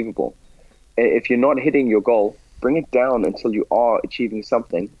that's achievable. If you're not hitting your goal, bring it down until you are achieving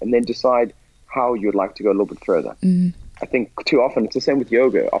something, and then decide how you'd like to go a little bit further. I think too often it's the same with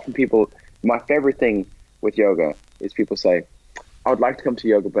yoga. Often people, my favorite thing with yoga is people say, I would like to come to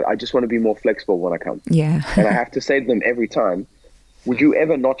yoga, but I just want to be more flexible when I come. Yeah. And I have to say to them every time, Would you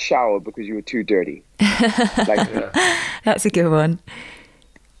ever not shower because you were too dirty? That's a good one.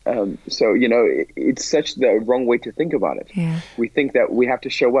 So, it's such the wrong way to think about it. Yeah. We think that we have to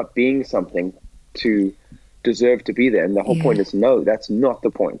show up being something to deserve to be there. And the whole point is, no, that's not the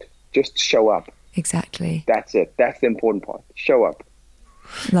point. Just show up. Exactly. That's it. That's the important part. Show up.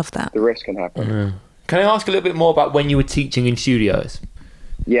 Love that. The rest can happen. Yeah. Can I ask a little bit more about when you were teaching in studios?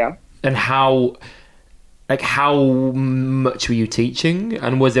 Yeah. And how much were you teaching?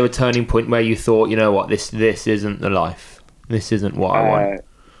 And was there a turning point where you thought, you know what, this isn't the life. This isn't what I want?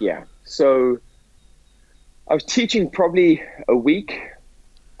 Yeah. So I was teaching probably a week.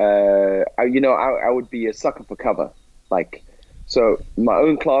 I would be a sucker for cover. So my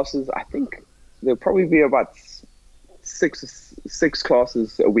own classes, I think there'll probably be about six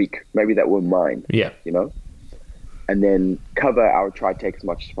classes a week, maybe that were mine. Yeah. And then cover, I would try to take as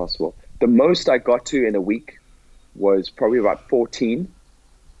much as possible. The most I got to in a week was probably about 14.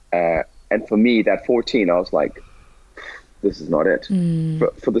 And for me, that 14, I was like, this is not it.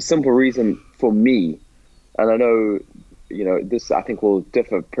 But for the simple reason, for me, and I know, this I think will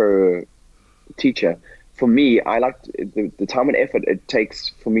differ per teacher. For me, I liked the time and effort it takes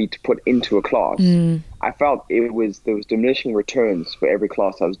for me to put into a class. I felt there was diminishing returns for every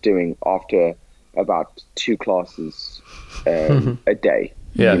class I was doing after about 2 classes a day.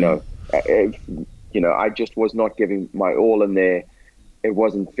 Yeah. I just was not giving my all in there. It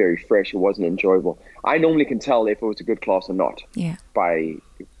wasn't very fresh. It wasn't enjoyable. I normally can tell if it was a good class or not by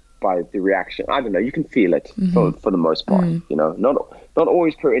the reaction. I don't know. You can feel it for the most part. Not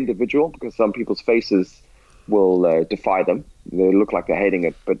always per individual, because some people's faces will defy them. They look like they're hating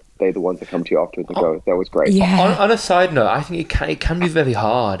it, but they're the ones that come to you afterwards and go, that was great. Yeah. On a side note, I think it can be very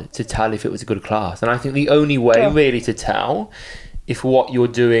hard to tell if it was a good class. And I think the only way really to tell if what you're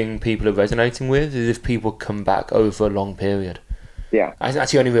doing people are resonating with is if people come back over a long period. Yeah. I think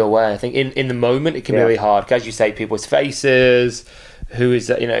that's the only real way. I think in the moment it can be very hard. Because as you say, people's faces, who is,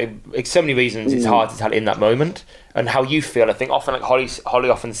 so many reasons it's hard to tell in that moment. And how you feel. I think often, like Holly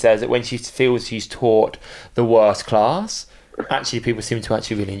often says that when she feels she's taught the worst class, actually people seem to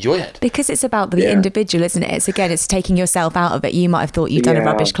actually really enjoy it. Because it's about the individual, isn't it? It's taking yourself out of it. You might have thought you've done a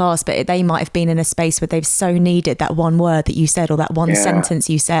rubbish class, but they might have been in a space where they've so needed that one word that you said or that one sentence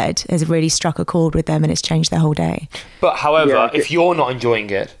you said has really struck a chord with them and it's changed their whole day. But however, if you're not enjoying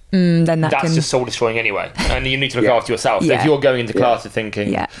it, then that's just soul destroying anyway. And you need to look after yourself. So if you're going into class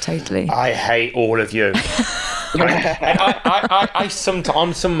thinking, totally, I hate all of you. and I sometimes,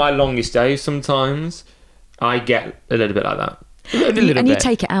 on some of my longest days, sometimes I get a little bit like that. You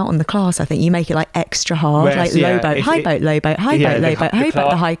take it out on the class. I think you make it like extra hard, low boat, high boat, low boat, high boat, low boat,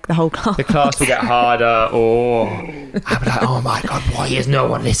 high boat, the whole class. The class will get harder, or I'll be like, oh my god, why is no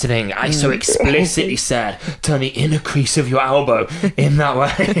one listening? I so explicitly said turn the inner crease of your elbow in that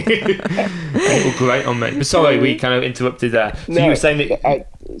way. It will grate on me. But sorry, we kind of interrupted there. So you were saying that.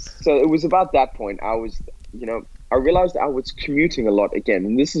 So it was about that point. I was, I realized I was commuting a lot again,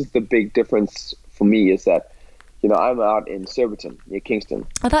 and this is the big difference for me is that. I'm out in Surbiton, near Kingston.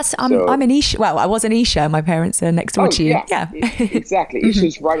 Oh, I'm in Esher. Well, I was in Esher. My parents are next door to you. Yeah. Exactly.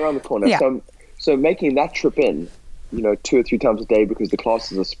 Esher's right around the corner. Yeah. So making that trip in, 2 or 3 times a day because the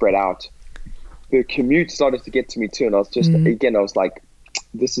classes are spread out, the commute started to get to me too. And I was just, again, I was like,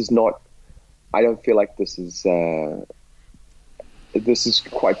 this is not, I don't feel like this is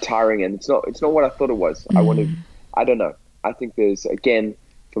quite tiring. And it's not what I thought it was. I don't know. I think there's, again,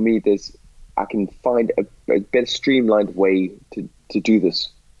 for me, I can find a better streamlined way to do this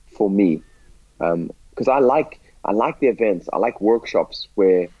for me, because I like the events. I like workshops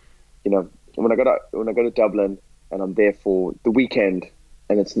where, when I go to Dublin and I'm there for the weekend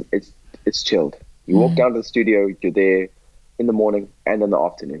and it's chilled. You walk down to the studio, you're there in the morning and in the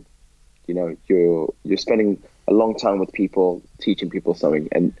afternoon. You're spending a long time with people, teaching people something,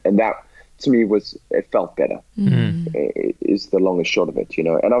 and that. To me, it felt better. It is the long and short of it,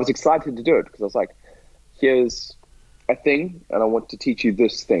 And I was excited to do it because I was like, here's a thing, and I want to teach you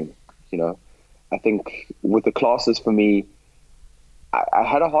this thing, I think with the classes for me, I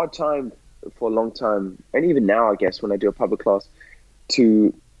had a hard time for a long time, and even now, I guess, when I do a public class,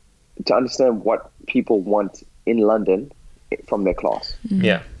 to understand what people want in London from their class.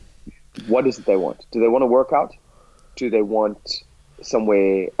 Yeah. What is it they want? Do they want to work out? Do they want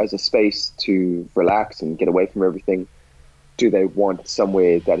somewhere as a space to relax and get away from everything? Do they want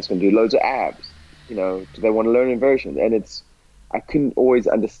somewhere that is going to do loads of abs? Do they want to learn inversion? And I couldn't always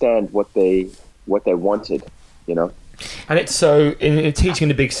understand what they wanted, And it's so in teaching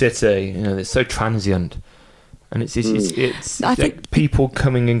in a big city, it's so transient, and it's I think people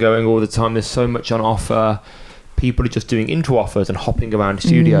coming and going all the time. There's so much on offer. people are just doing intro offers and hopping around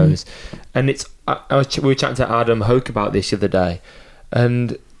studios. And we were chatting to Adam Hoke about this the other day.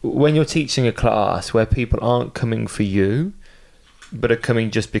 And when you're teaching a class where people aren't coming for you, but are coming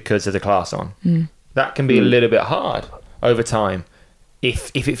just because there's a class on, that can be a little bit hard over time.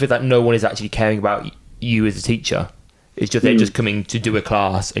 If it feels like no one is actually caring about you as a teacher, it's just they're just coming to do a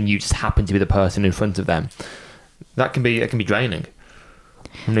class and you just happen to be the person in front of them. It can be draining.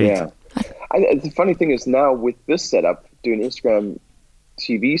 The funny thing is now with this setup, doing Instagram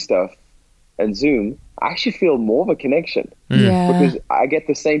TV stuff and Zoom, I actually feel more of a connection because I get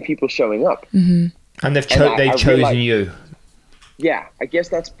the same people showing up, and they've chosen you. Yeah, I guess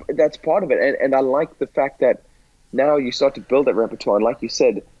that's part of it, and I like the fact that now you start to build that repertoire. And like you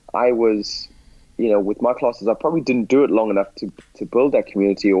said, I was, with my classes, I probably didn't do it long enough to build that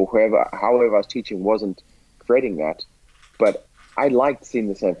community, or however I was teaching wasn't creating that, but I liked seeing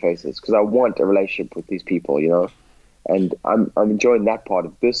the same faces because I want a relationship with these people, and I'm enjoying that part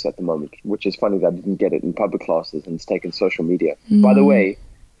of this at the moment, which is funny that I didn't get it in public classes and it's taken social media. By the way,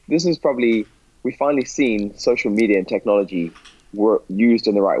 this is probably, we finally seen social media and technology were used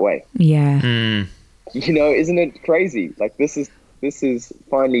in the right way. Yeah. Isn't it crazy? Like this is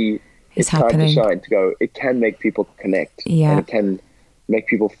finally it's time to shine, to go, it can make people connect and it can make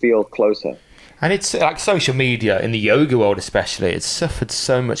people feel closer. And it's like social media in the yoga world especially, it's suffered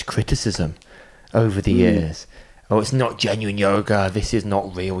so much criticism over the years. Oh, it's not genuine yoga, this is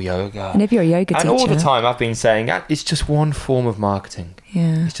not real yoga. And if you're a yoga teacher, and all the time I've been saying it's just one form of marketing.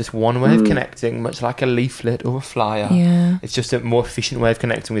 It's just one way of connecting, much like a leaflet or a flyer. It's just a more efficient way of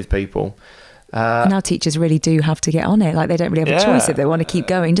connecting with people. Now teachers really do have to get on it. Like they don't really have a choice if they want to keep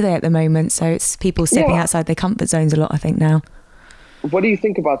going, do they, at the moment? So it's people stepping outside their comfort zones a lot, I think, now. What do you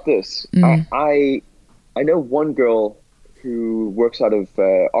think about this? I know one girl who works out of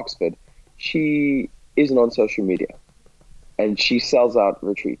Oxford. She isn't on social media and she sells out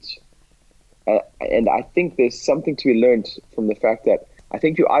retreats. And I think there's something to be learned from the fact that I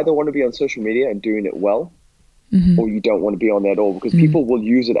think you either want to be on social media and doing it well, or you don't want to be on there at all, because people will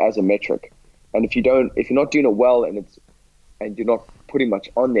use it as a metric. And if you're not doing it well and you're not putting much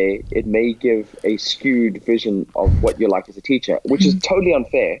on there, it may give a skewed vision of what you're like as a teacher, which is totally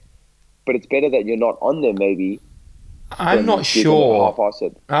unfair, but it's better that you're not on there maybe. I'm not sure.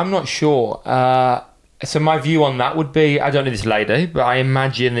 So my view on that would be, I don't know this lady, but I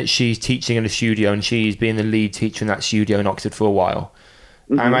imagine that she's teaching in a studio and she's been the lead teacher in that studio in Oxford for a while.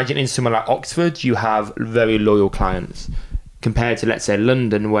 I imagine in somewhere like Oxford, you have very loyal clients compared to, let's say,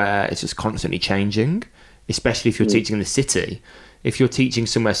 London, where it's just constantly changing, especially if you're teaching in the city. If you're teaching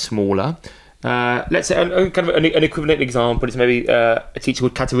somewhere smaller, let's say kind of an equivalent example is maybe a teacher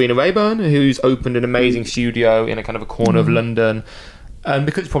called Katarina Rayburn, who's opened an amazing studio in a kind of a corner of London. And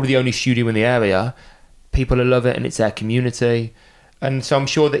because it's probably the only studio in the area, people will love it and it's their community. And so I'm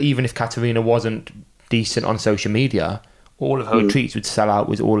sure that even if Katarina wasn't decent on social media, all of her retreats would sell out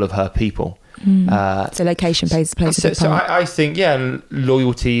with all of her people. So location plays a big part. So I think,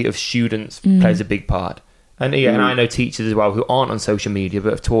 loyalty of students plays a big part. And and I know teachers as well who aren't on social media but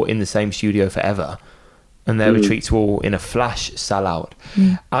have taught in the same studio forever, and their retreats will in a flash sell out.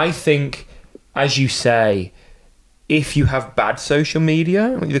 I think, as you say, if you have bad social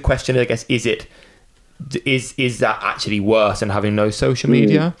media, the question I guess is that actually worse than having no social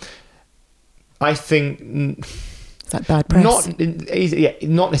media? I think is that bad press?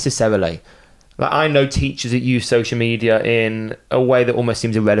 Not necessarily. Like, I know teachers that use social media in a way that almost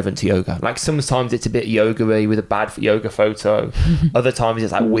seems irrelevant to yoga. Like sometimes it's a bit yoga-y with a bad yoga photo. Other times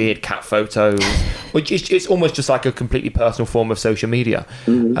it's like weird cat photos. Which it's almost just like a completely personal form of social media.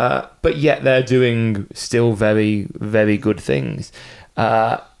 But yet they're doing still very, very good things.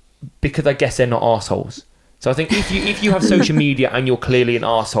 Because I guess they're not arseholes. So I think if you have social media and you're clearly an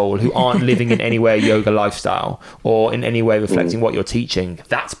arsehole who aren't living in any way a yoga lifestyle or in any way reflecting what you're teaching,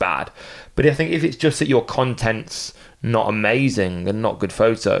 that's bad. But I think if it's just that your content's not amazing and not good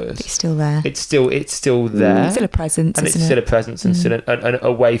photos, it's still there. It's still there. It's still a presence, and it's still a presence and still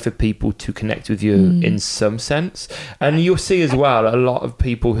a way for people to connect with you in some sense. And you'll see as well a lot of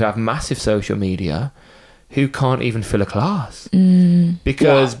people who have massive social media who can't even fill a class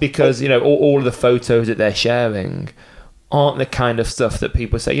because all of the photos that they're sharing aren't the kind of stuff that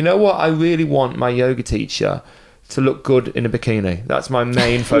people say, you know what, I really want my yoga teacher to look good in a bikini. That's my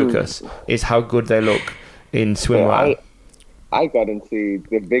main focus, is how good they look in swimwear. I got into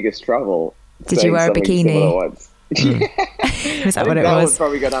the biggest trouble. Did you wear a bikini? Once. Was that what it was? That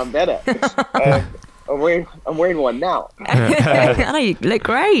would probably go down better. I'm wearing one now. I know, you look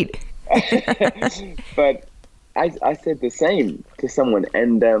great. But I said the same to someone,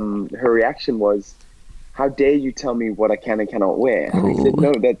 and her reaction was, how dare you tell me what I can and cannot wear? And I said,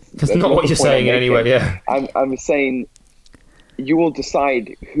 no, that's not what the you're point I'm saying anyway. making. Yeah. I'm saying you will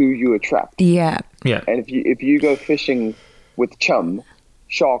decide who you attract. Yeah. Yeah. And if you go fishing with chum,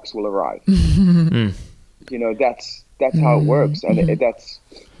 sharks will arrive. You know, that's how it works, and that's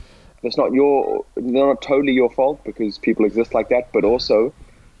not totally your fault, because people exist like that. But also,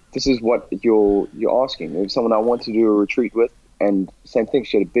 this is what you're asking. If someone I want to do a retreat with, and same thing,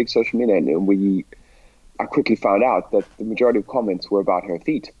 she had a big social media, and I quickly found out that the majority of comments were about her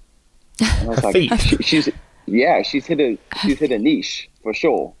feet. And I was like, she's hit a niche for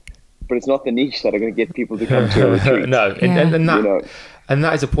sure, but it's not the niche that are going to get people to come to a retreat. No, and that, you know, and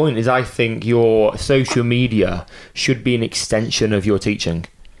that is a point. Is I think your social media should be an extension of your teaching.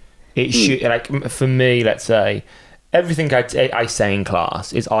 It should, like for me, let's say, everything I say in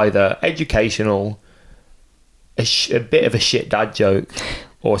class is either educational, a bit of a shit dad joke,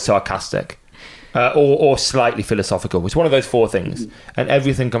 or sarcastic, or slightly philosophical. It's one of those four things, and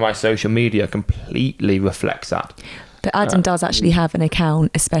everything on my social media completely reflects that. But Adam does actually have an account,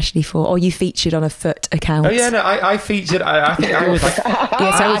 especially or you featured on a foot account. Oh yeah, no, I featured. I think I was like,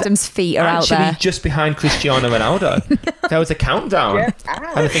 yeah, so Adam's feet are out there, actually just behind Cristiano Ronaldo. There was a countdown, and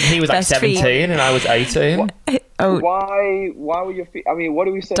I think he was like 17 and I was 18. Oh, why were your feet? I mean, what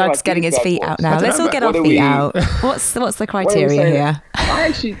do we say? Doug's getting his feet out now. Let's all get our feet out. What's the criteria here?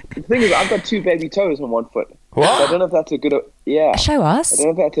 The thing is, I've got 2 baby toes on one foot. What? So I don't know if that's a good Show us. I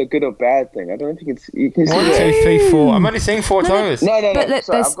don't know if that's a good or bad thing. I don't think you can see 1, 2, 3, 4. I'm only seeing 4 toes. No. But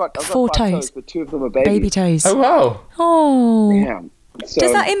Sorry, there's I've got 4 5 toes. but 2 of them are babies. Baby toes. Oh wow. Oh. Yeah. So,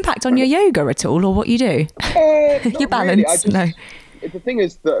 Does that impact on your yoga at all, or what you do? Your balance? Really. The thing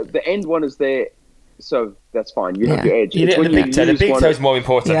is, the end one is there, so that's fine. You have your edge. You didn't the big toe. The big toe is more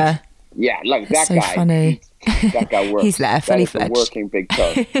important. Yeah. Yeah, like that so guy. Funny. That guy works. He's there, fully fledged. Working big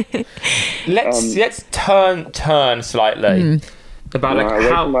toe. Let's turn slightly about like away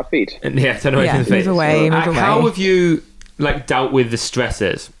how from my feet. Yeah, turn away from the feet. Move away. How have you like dealt with the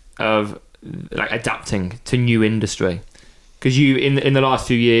stresses of like adapting to new industry? Because you in the last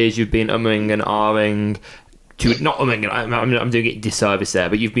few years you've been umming and ahhing. I'm doing it disservice there,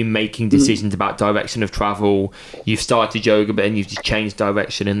 but you've been making decisions about direction of travel. You've started yoga, but then you've just changed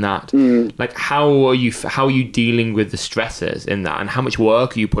direction in that. Like, how are you dealing with the stresses in that, and how much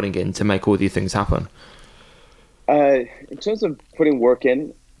work are you putting in to make all these things happen? In terms of putting work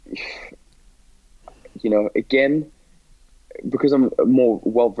in, again, because I'm more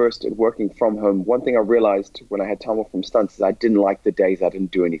well versed at working from home, one thing I realized when I had time off from stunts is I didn't like the days I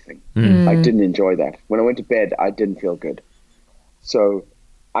didn't do anything. I didn't enjoy that. When I went to bed, I didn't feel good. So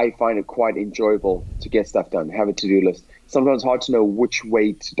I find it quite enjoyable to get stuff done, have a to-do list. Sometimes hard to know which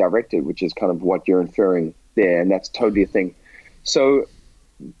way to direct it, which is kind of what you're inferring there, and that's totally a thing. So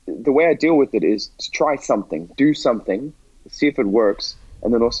the way I deal with it is to try something, do something, see if it works,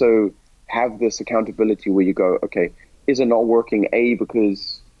 and then also have this accountability where you go, okay, is it not working? A,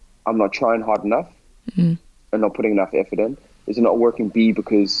 because I'm not trying hard enough and not putting enough effort in. Is it not working? B,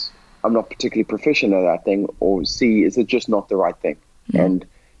 because I'm not particularly proficient at that thing. Or C, is it just not the right thing? And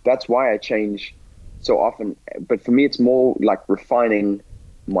that's why I change so often. But for me, it's more like refining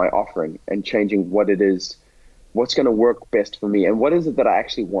my offering and changing what it is, what's going to work best for me, and what is it that I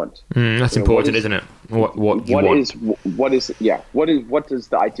actually want. That's important, isn't it? What does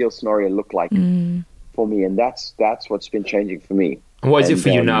the ideal scenario look like for me? And that's what's been changing for me. And what is it for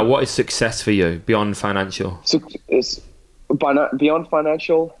you now? What is success for you beyond financial? Beyond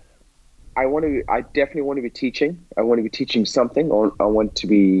financial, I definitely want to be teaching. I want to be teaching something, or I want to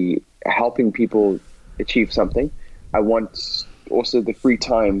be helping people achieve something. I want also the free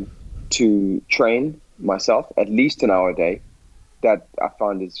time to train myself, at least an hour a day. That I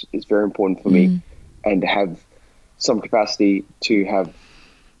find is very important for me, and have some capacity to have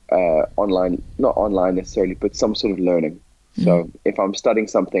online, not online necessarily, but some sort of learning. So if I'm studying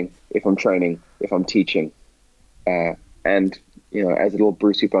something, if I'm training, if I'm teaching, and as a little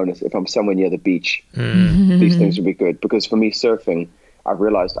Brucey bonus, if I'm somewhere near the beach, these things would be good. Because for me, surfing, I've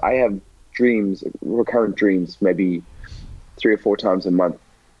realized I have recurrent dreams, maybe 3 or 4 times a month,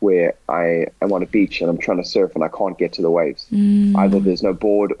 where I am on a beach and I'm trying to surf and I can't get to the waves. Either there's no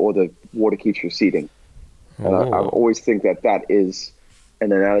board or the water keeps receding. And I always think that is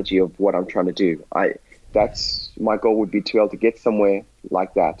an analogy of what I'm trying to do. That's my goal, would be to be able to get somewhere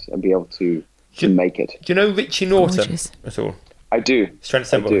like that and be able to make it. Do you know Richie Norton Gorgeous. at all? I do. Strength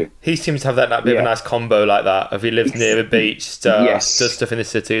symbol. I do. He seems to have that bit of a nice combo like that. If he lives near a beach, does stuff in the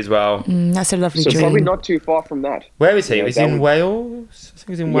city as well. That's a lovely So dream. probably not too far from that. Where is he? Is he in Wales? I think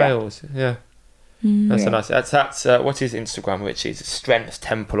he's in Wales. Yeah. That's a nice. That's what's his Instagram, which is Strength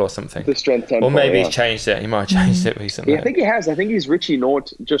Temple or something. The Strength Temple. Or maybe he's changed it. He might have changed it recently. Yeah, I think he has. I think he's Richie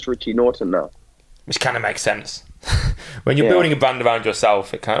Norton now. Which kind of makes sense. When you're building a brand around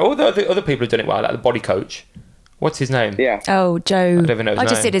yourself, it kind of. Although the other people have done it well, like the body coach. What's his name? Yeah. Oh, Joe. I don't even know his I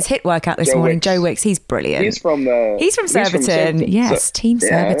just name. did his HIIT workout this Joe morning. Wicks. Joe Wicks. He's brilliant. He's from Surbiton. Yes, So- Team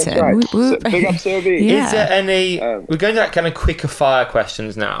yeah, that's Surbiton. right. Whoop, whoop. So, big up Serby. Yeah. Is there any? We're going to that kind of quicker fire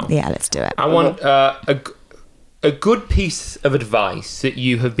questions now. Yeah, let's do it. I want a good piece of advice that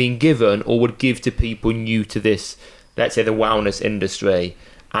you have been given or would give to people new to this, let's say the wellness industry,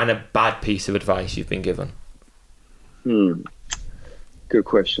 and a bad piece of advice you've been given. Good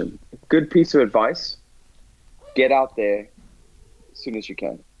question. Good piece of advice. Get out there as soon as you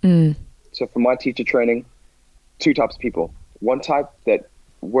can. So for my teacher training, 2 types of people. One type that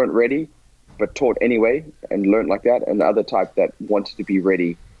weren't ready but taught anyway and learned like that, and the other type that wanted to be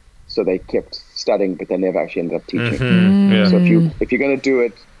ready, so they kept studying but they never actually ended up teaching. Yeah. So if you're going to do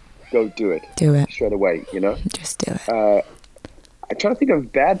it, go do it. Do it. Straight away, you know? Just do it. I'm trying to think of a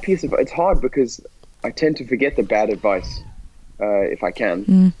bad piece of... It's hard because I tend to forget the bad advice if I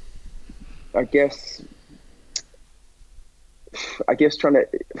can. I guess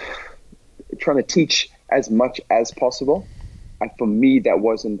trying to teach as much as possible. For me, that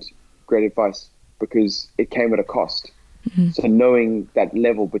wasn't great advice because it came at a cost. So knowing that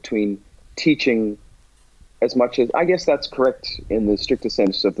level between teaching as much as... I guess that's correct in the stricter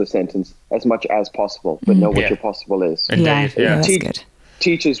sense of the sentence, as much as possible, but know what your possible is. Indeed, yeah. That's Teach- good.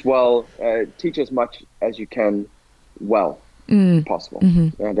 Teach as well, teach as much as you can possible.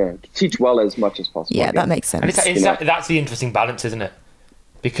 Teach well as much as possible. Yeah, I that guess. makes sense. And that's the interesting balance, isn't it?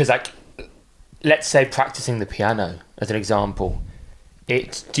 Because, like, let's say practicing the piano as an example.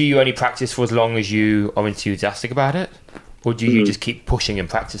 Do you only practice for as long as you are enthusiastic about it? Or do you just keep pushing and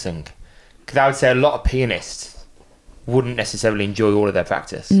practicing? Because I would say a lot of pianists wouldn't necessarily enjoy all of their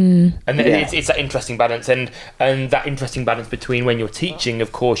practice. And it's that interesting balance. And that interesting balance between when you're teaching,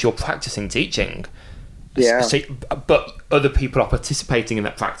 of course, you're practicing teaching. Yeah. So, but other people are participating in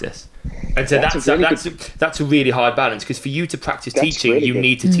that practice. And so that's a really hard balance, because for you to practice teaching, really you good.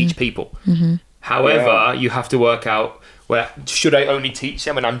 need to teach people. However, you have to work out, well, should I only teach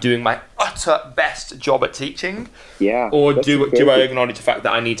them when I'm doing my utter best job at teaching? Yeah. Or that's do a very I good- acknowledge the fact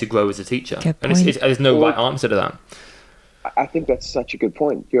that I need to grow as a teacher? Good And point. there's no right answer to that. I think that's such a good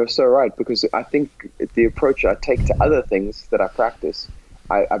point. You're so right, because I think the approach I take to other things that I practice,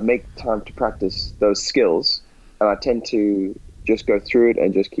 I make time to practice those skills, and I tend to just go through it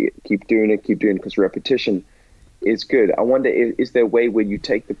and just keep doing it, because repetition is good. I wonder, is there a way where you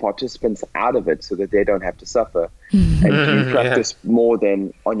take the participants out of it so that they don't have to suffer, and you practice more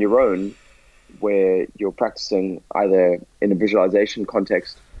than on your own, where you're practicing either in a visualization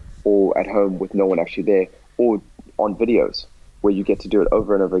context or at home with no one actually there, or on videos where you get to do it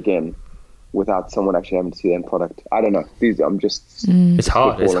over and over again without someone actually having to see the end product. I don't know. I'm just... It's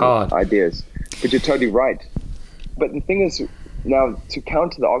hard. It's hard. Ideas. But you're totally right. But the thing is, now, to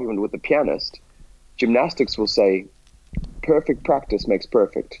counter the argument with the pianist, gymnastics will say, perfect practice makes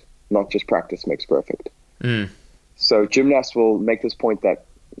perfect, not just practice makes perfect. So gymnasts will make this point that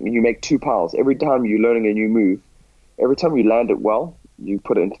you make 2 piles. Every time you're learning a new move, every time you land it well, you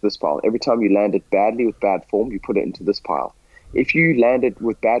put it into this pile. Every time you land it badly with bad form, you put it into this pile. If you land it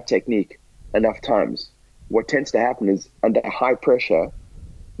with bad technique enough times, what tends to happen is under high pressure,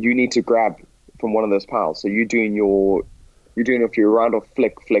 you need to grab from one of those piles. So you're doing if you're around or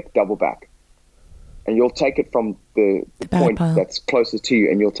flick, double back. And you'll take it from the point pile. that's closest to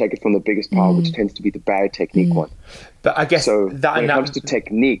you, and you'll take it from the biggest pile, which tends to be the bad technique one. But I guess So that when it comes to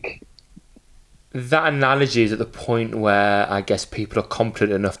technique, that analogy is at the point where I guess people are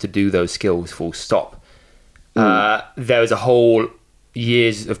confident enough to do those skills, full stop. There is a whole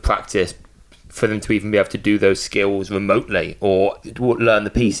years of practice for them to even be able to do those skills remotely or learn the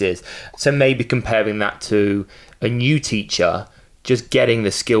pieces. So maybe comparing that to a new teacher, just getting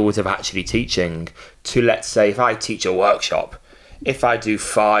the skills of actually teaching, to, let's say, if I teach a workshop, if I do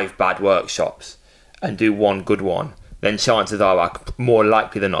 5 bad workshops and do 1 good one, then chances are I more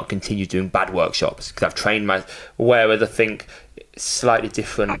likely than not continue doing bad workshops because I've trained whereas I think it's slightly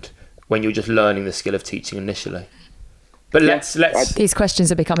different when you're just learning the skill of teaching initially. But let's These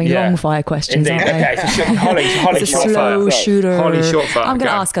questions are becoming long fire questions, indeed. aren't they? Okay, so Holly It's a short slow fire. shooter. Holly short fire. I'm going to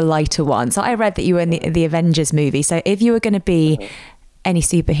Go. ask a lighter one. So I read that you were in the Avengers movie. So if you were going to be any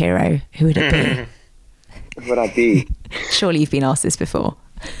superhero, who would it be? would I be? Surely you've been asked this before.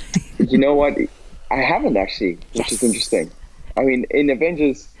 You know what? I haven't actually, which is interesting. I mean, in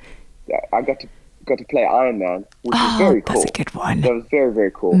Avengers, I got to play Iron Man, which was very cool. That's a good one. That was very,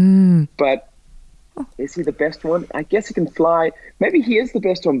 very cool. But Is he the best one? I guess he can fly. Maybe he is the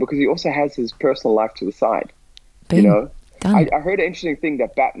best one because he also has his personal life to the side. Boom. You know, Done. I heard an interesting thing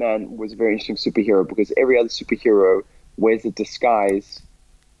that Batman was a very interesting superhero because every other superhero wears a disguise.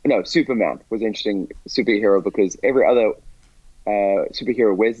 No, Superman was an interesting superhero because every other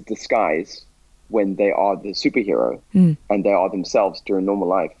superhero wears a disguise when they are the superhero and they are themselves during normal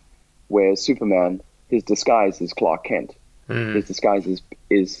life. Whereas Superman, his disguise is Clark Kent. His disguise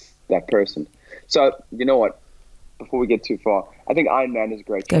is that person. So, you know what? Before we get too far, I think Iron Man is a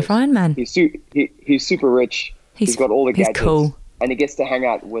great Go choice. for Iron Man. He's super rich. He's got all the he's gadgets. cool. And he gets to hang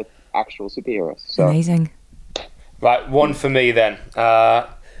out with actual superheroes. So Amazing. Right, one for me then.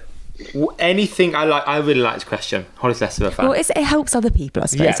 Anything I really like this question. Holly's less of a fan. Well, it helps other people, I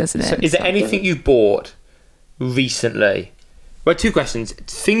suppose, doesn't it? So is there anything you bought recently? Well, two questions.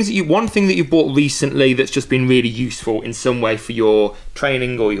 One thing that you bought recently that's just been really useful in some way for your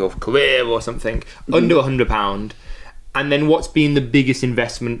training or your career or something, under £100. And then what's been the biggest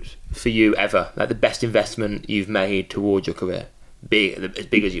investment for you ever? Like the best investment you've made towards your career? As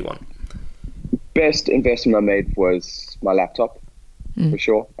big as you want. best investment I made was my laptop, for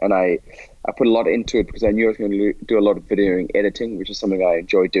sure. And I put a lot into it because I knew I was going to do a lot of videoing editing, which is something I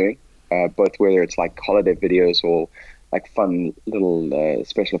enjoy doing, both whether it's like holiday videos or like fun little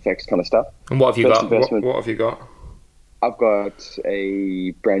special effects kind of stuff. And what have you Best got? investment. What have you got? I've got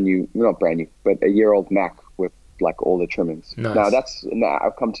a not brand new, but a year-old Mac with like all the trimmings. Nice. Now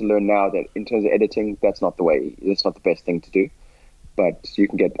I've come to learn now that in terms of editing, that's not the best thing to do. But you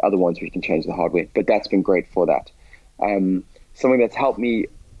can get other ones where you can change the hardware. But that's been great for that. Something that's helped me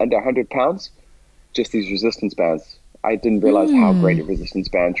under 100 pounds, just these resistance bands. I didn't realize how great a resistance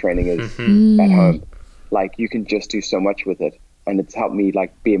band training is at home. Like you can just do so much with it. And it's helped me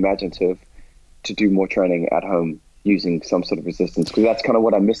like be imaginative to do more training at home using some sort of resistance, because that's kind of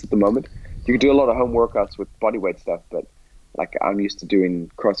what I miss at the moment. You can do a lot of home workouts with bodyweight stuff, but like I'm used to doing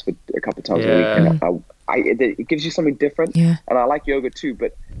CrossFit a couple of times a week, and it gives you something different. Yeah. And I like yoga too,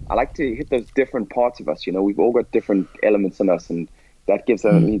 but I like to hit those different parts of us. You know, we've all got different elements in us, and that gives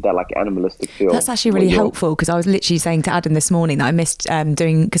me that like animalistic feel. That's actually really helpful, because I was literally saying to Adam this morning that I missed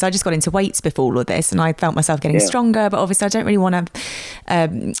doing, because I just got into weights before all of this and I felt myself getting stronger, but obviously I don't really want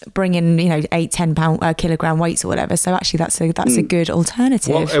to bring in 8-10 kilogram weights or whatever. So actually that's a good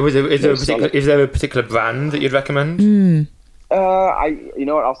alternative. Is there a particular brand that you'd recommend?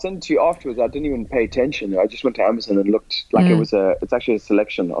 I'll send it to you afterwards. I didn't even pay attention. I just went to Amazon and looked. Like it's actually a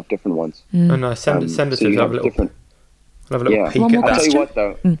selection of different ones. Oh no, send it to so us. Have a little peek One at more that. I'll tell you question? what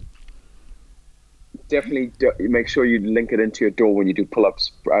though. Definitely make sure you link it into your door when you do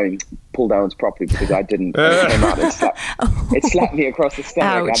pull downs properly, because I didn't. It came out and it slapped me across the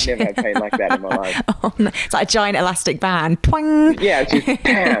stomach. Ouch. I've never had pain like that in my life. Oh, no. It's like a giant elastic band. Twang. Yeah, just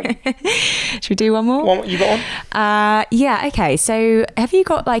bam. Should we do one more? You got one? Yeah, okay. So have you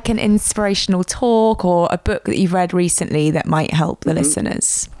got like an inspirational talk or a book that you've read recently that might help the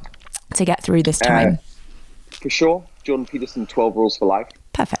listeners to get through this time? For sure, Jordan Peterson, 12 Rules for Life.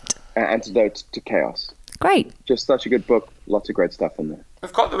 Perfect. Antidote to Chaos. Great. Just such a good book. Lots of great stuff in there.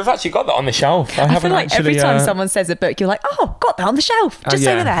 We've actually got that on the shelf. I feel like every time someone says a book, you're like, oh, got that on the shelf, just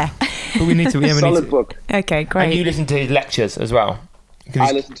over there. But we need to. Solid book. Okay, great. And you listen to his lectures as well.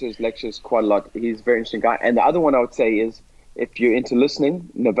 I listen to his lectures quite a lot. He's a very interesting guy. And the other one I would say is, if you're into listening,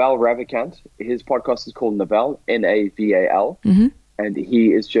 Naval Ravikant, his podcast is called Naval, Naval. And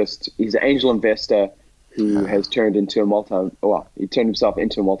he's an angel investor who has turned himself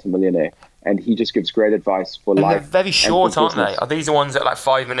into a multimillionaire. And he just gives great advice for life. They're very short, aren't they? Are these the ones that are like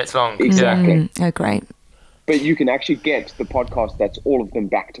 5 minutes long? Exactly. Oh, great. But you can actually get the podcast that's all of them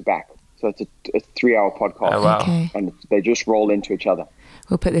back to back. So it's a 3-hour podcast. Oh, wow. Okay. And they just roll into each other.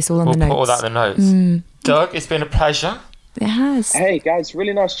 We'll put this all on the notes. We'll put all that in the notes. Doug, it's been a pleasure. It has. Hey, guys,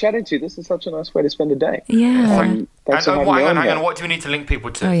 really nice chatting to you. This is such a nice way to spend a day. Yeah. Thanks for having me on hang here. on. What do we need to link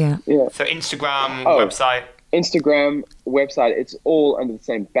people to? Oh, yeah. So Instagram, website. Instagram, website, it's all under the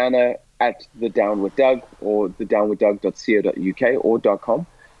same banner at The Down with Doug or thedownwithdug.co.uk or .com.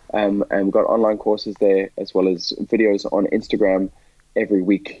 And we've got online courses there, as well as videos on Instagram every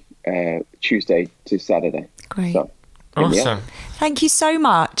week, Tuesday to Saturday. Great. So, Awesome. Thank you so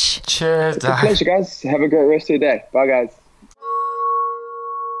much. Cheers, It's a pleasure, guys. Have a great rest of your day. Bye, guys.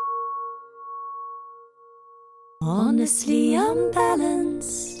 Honestly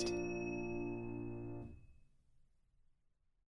unbalanced.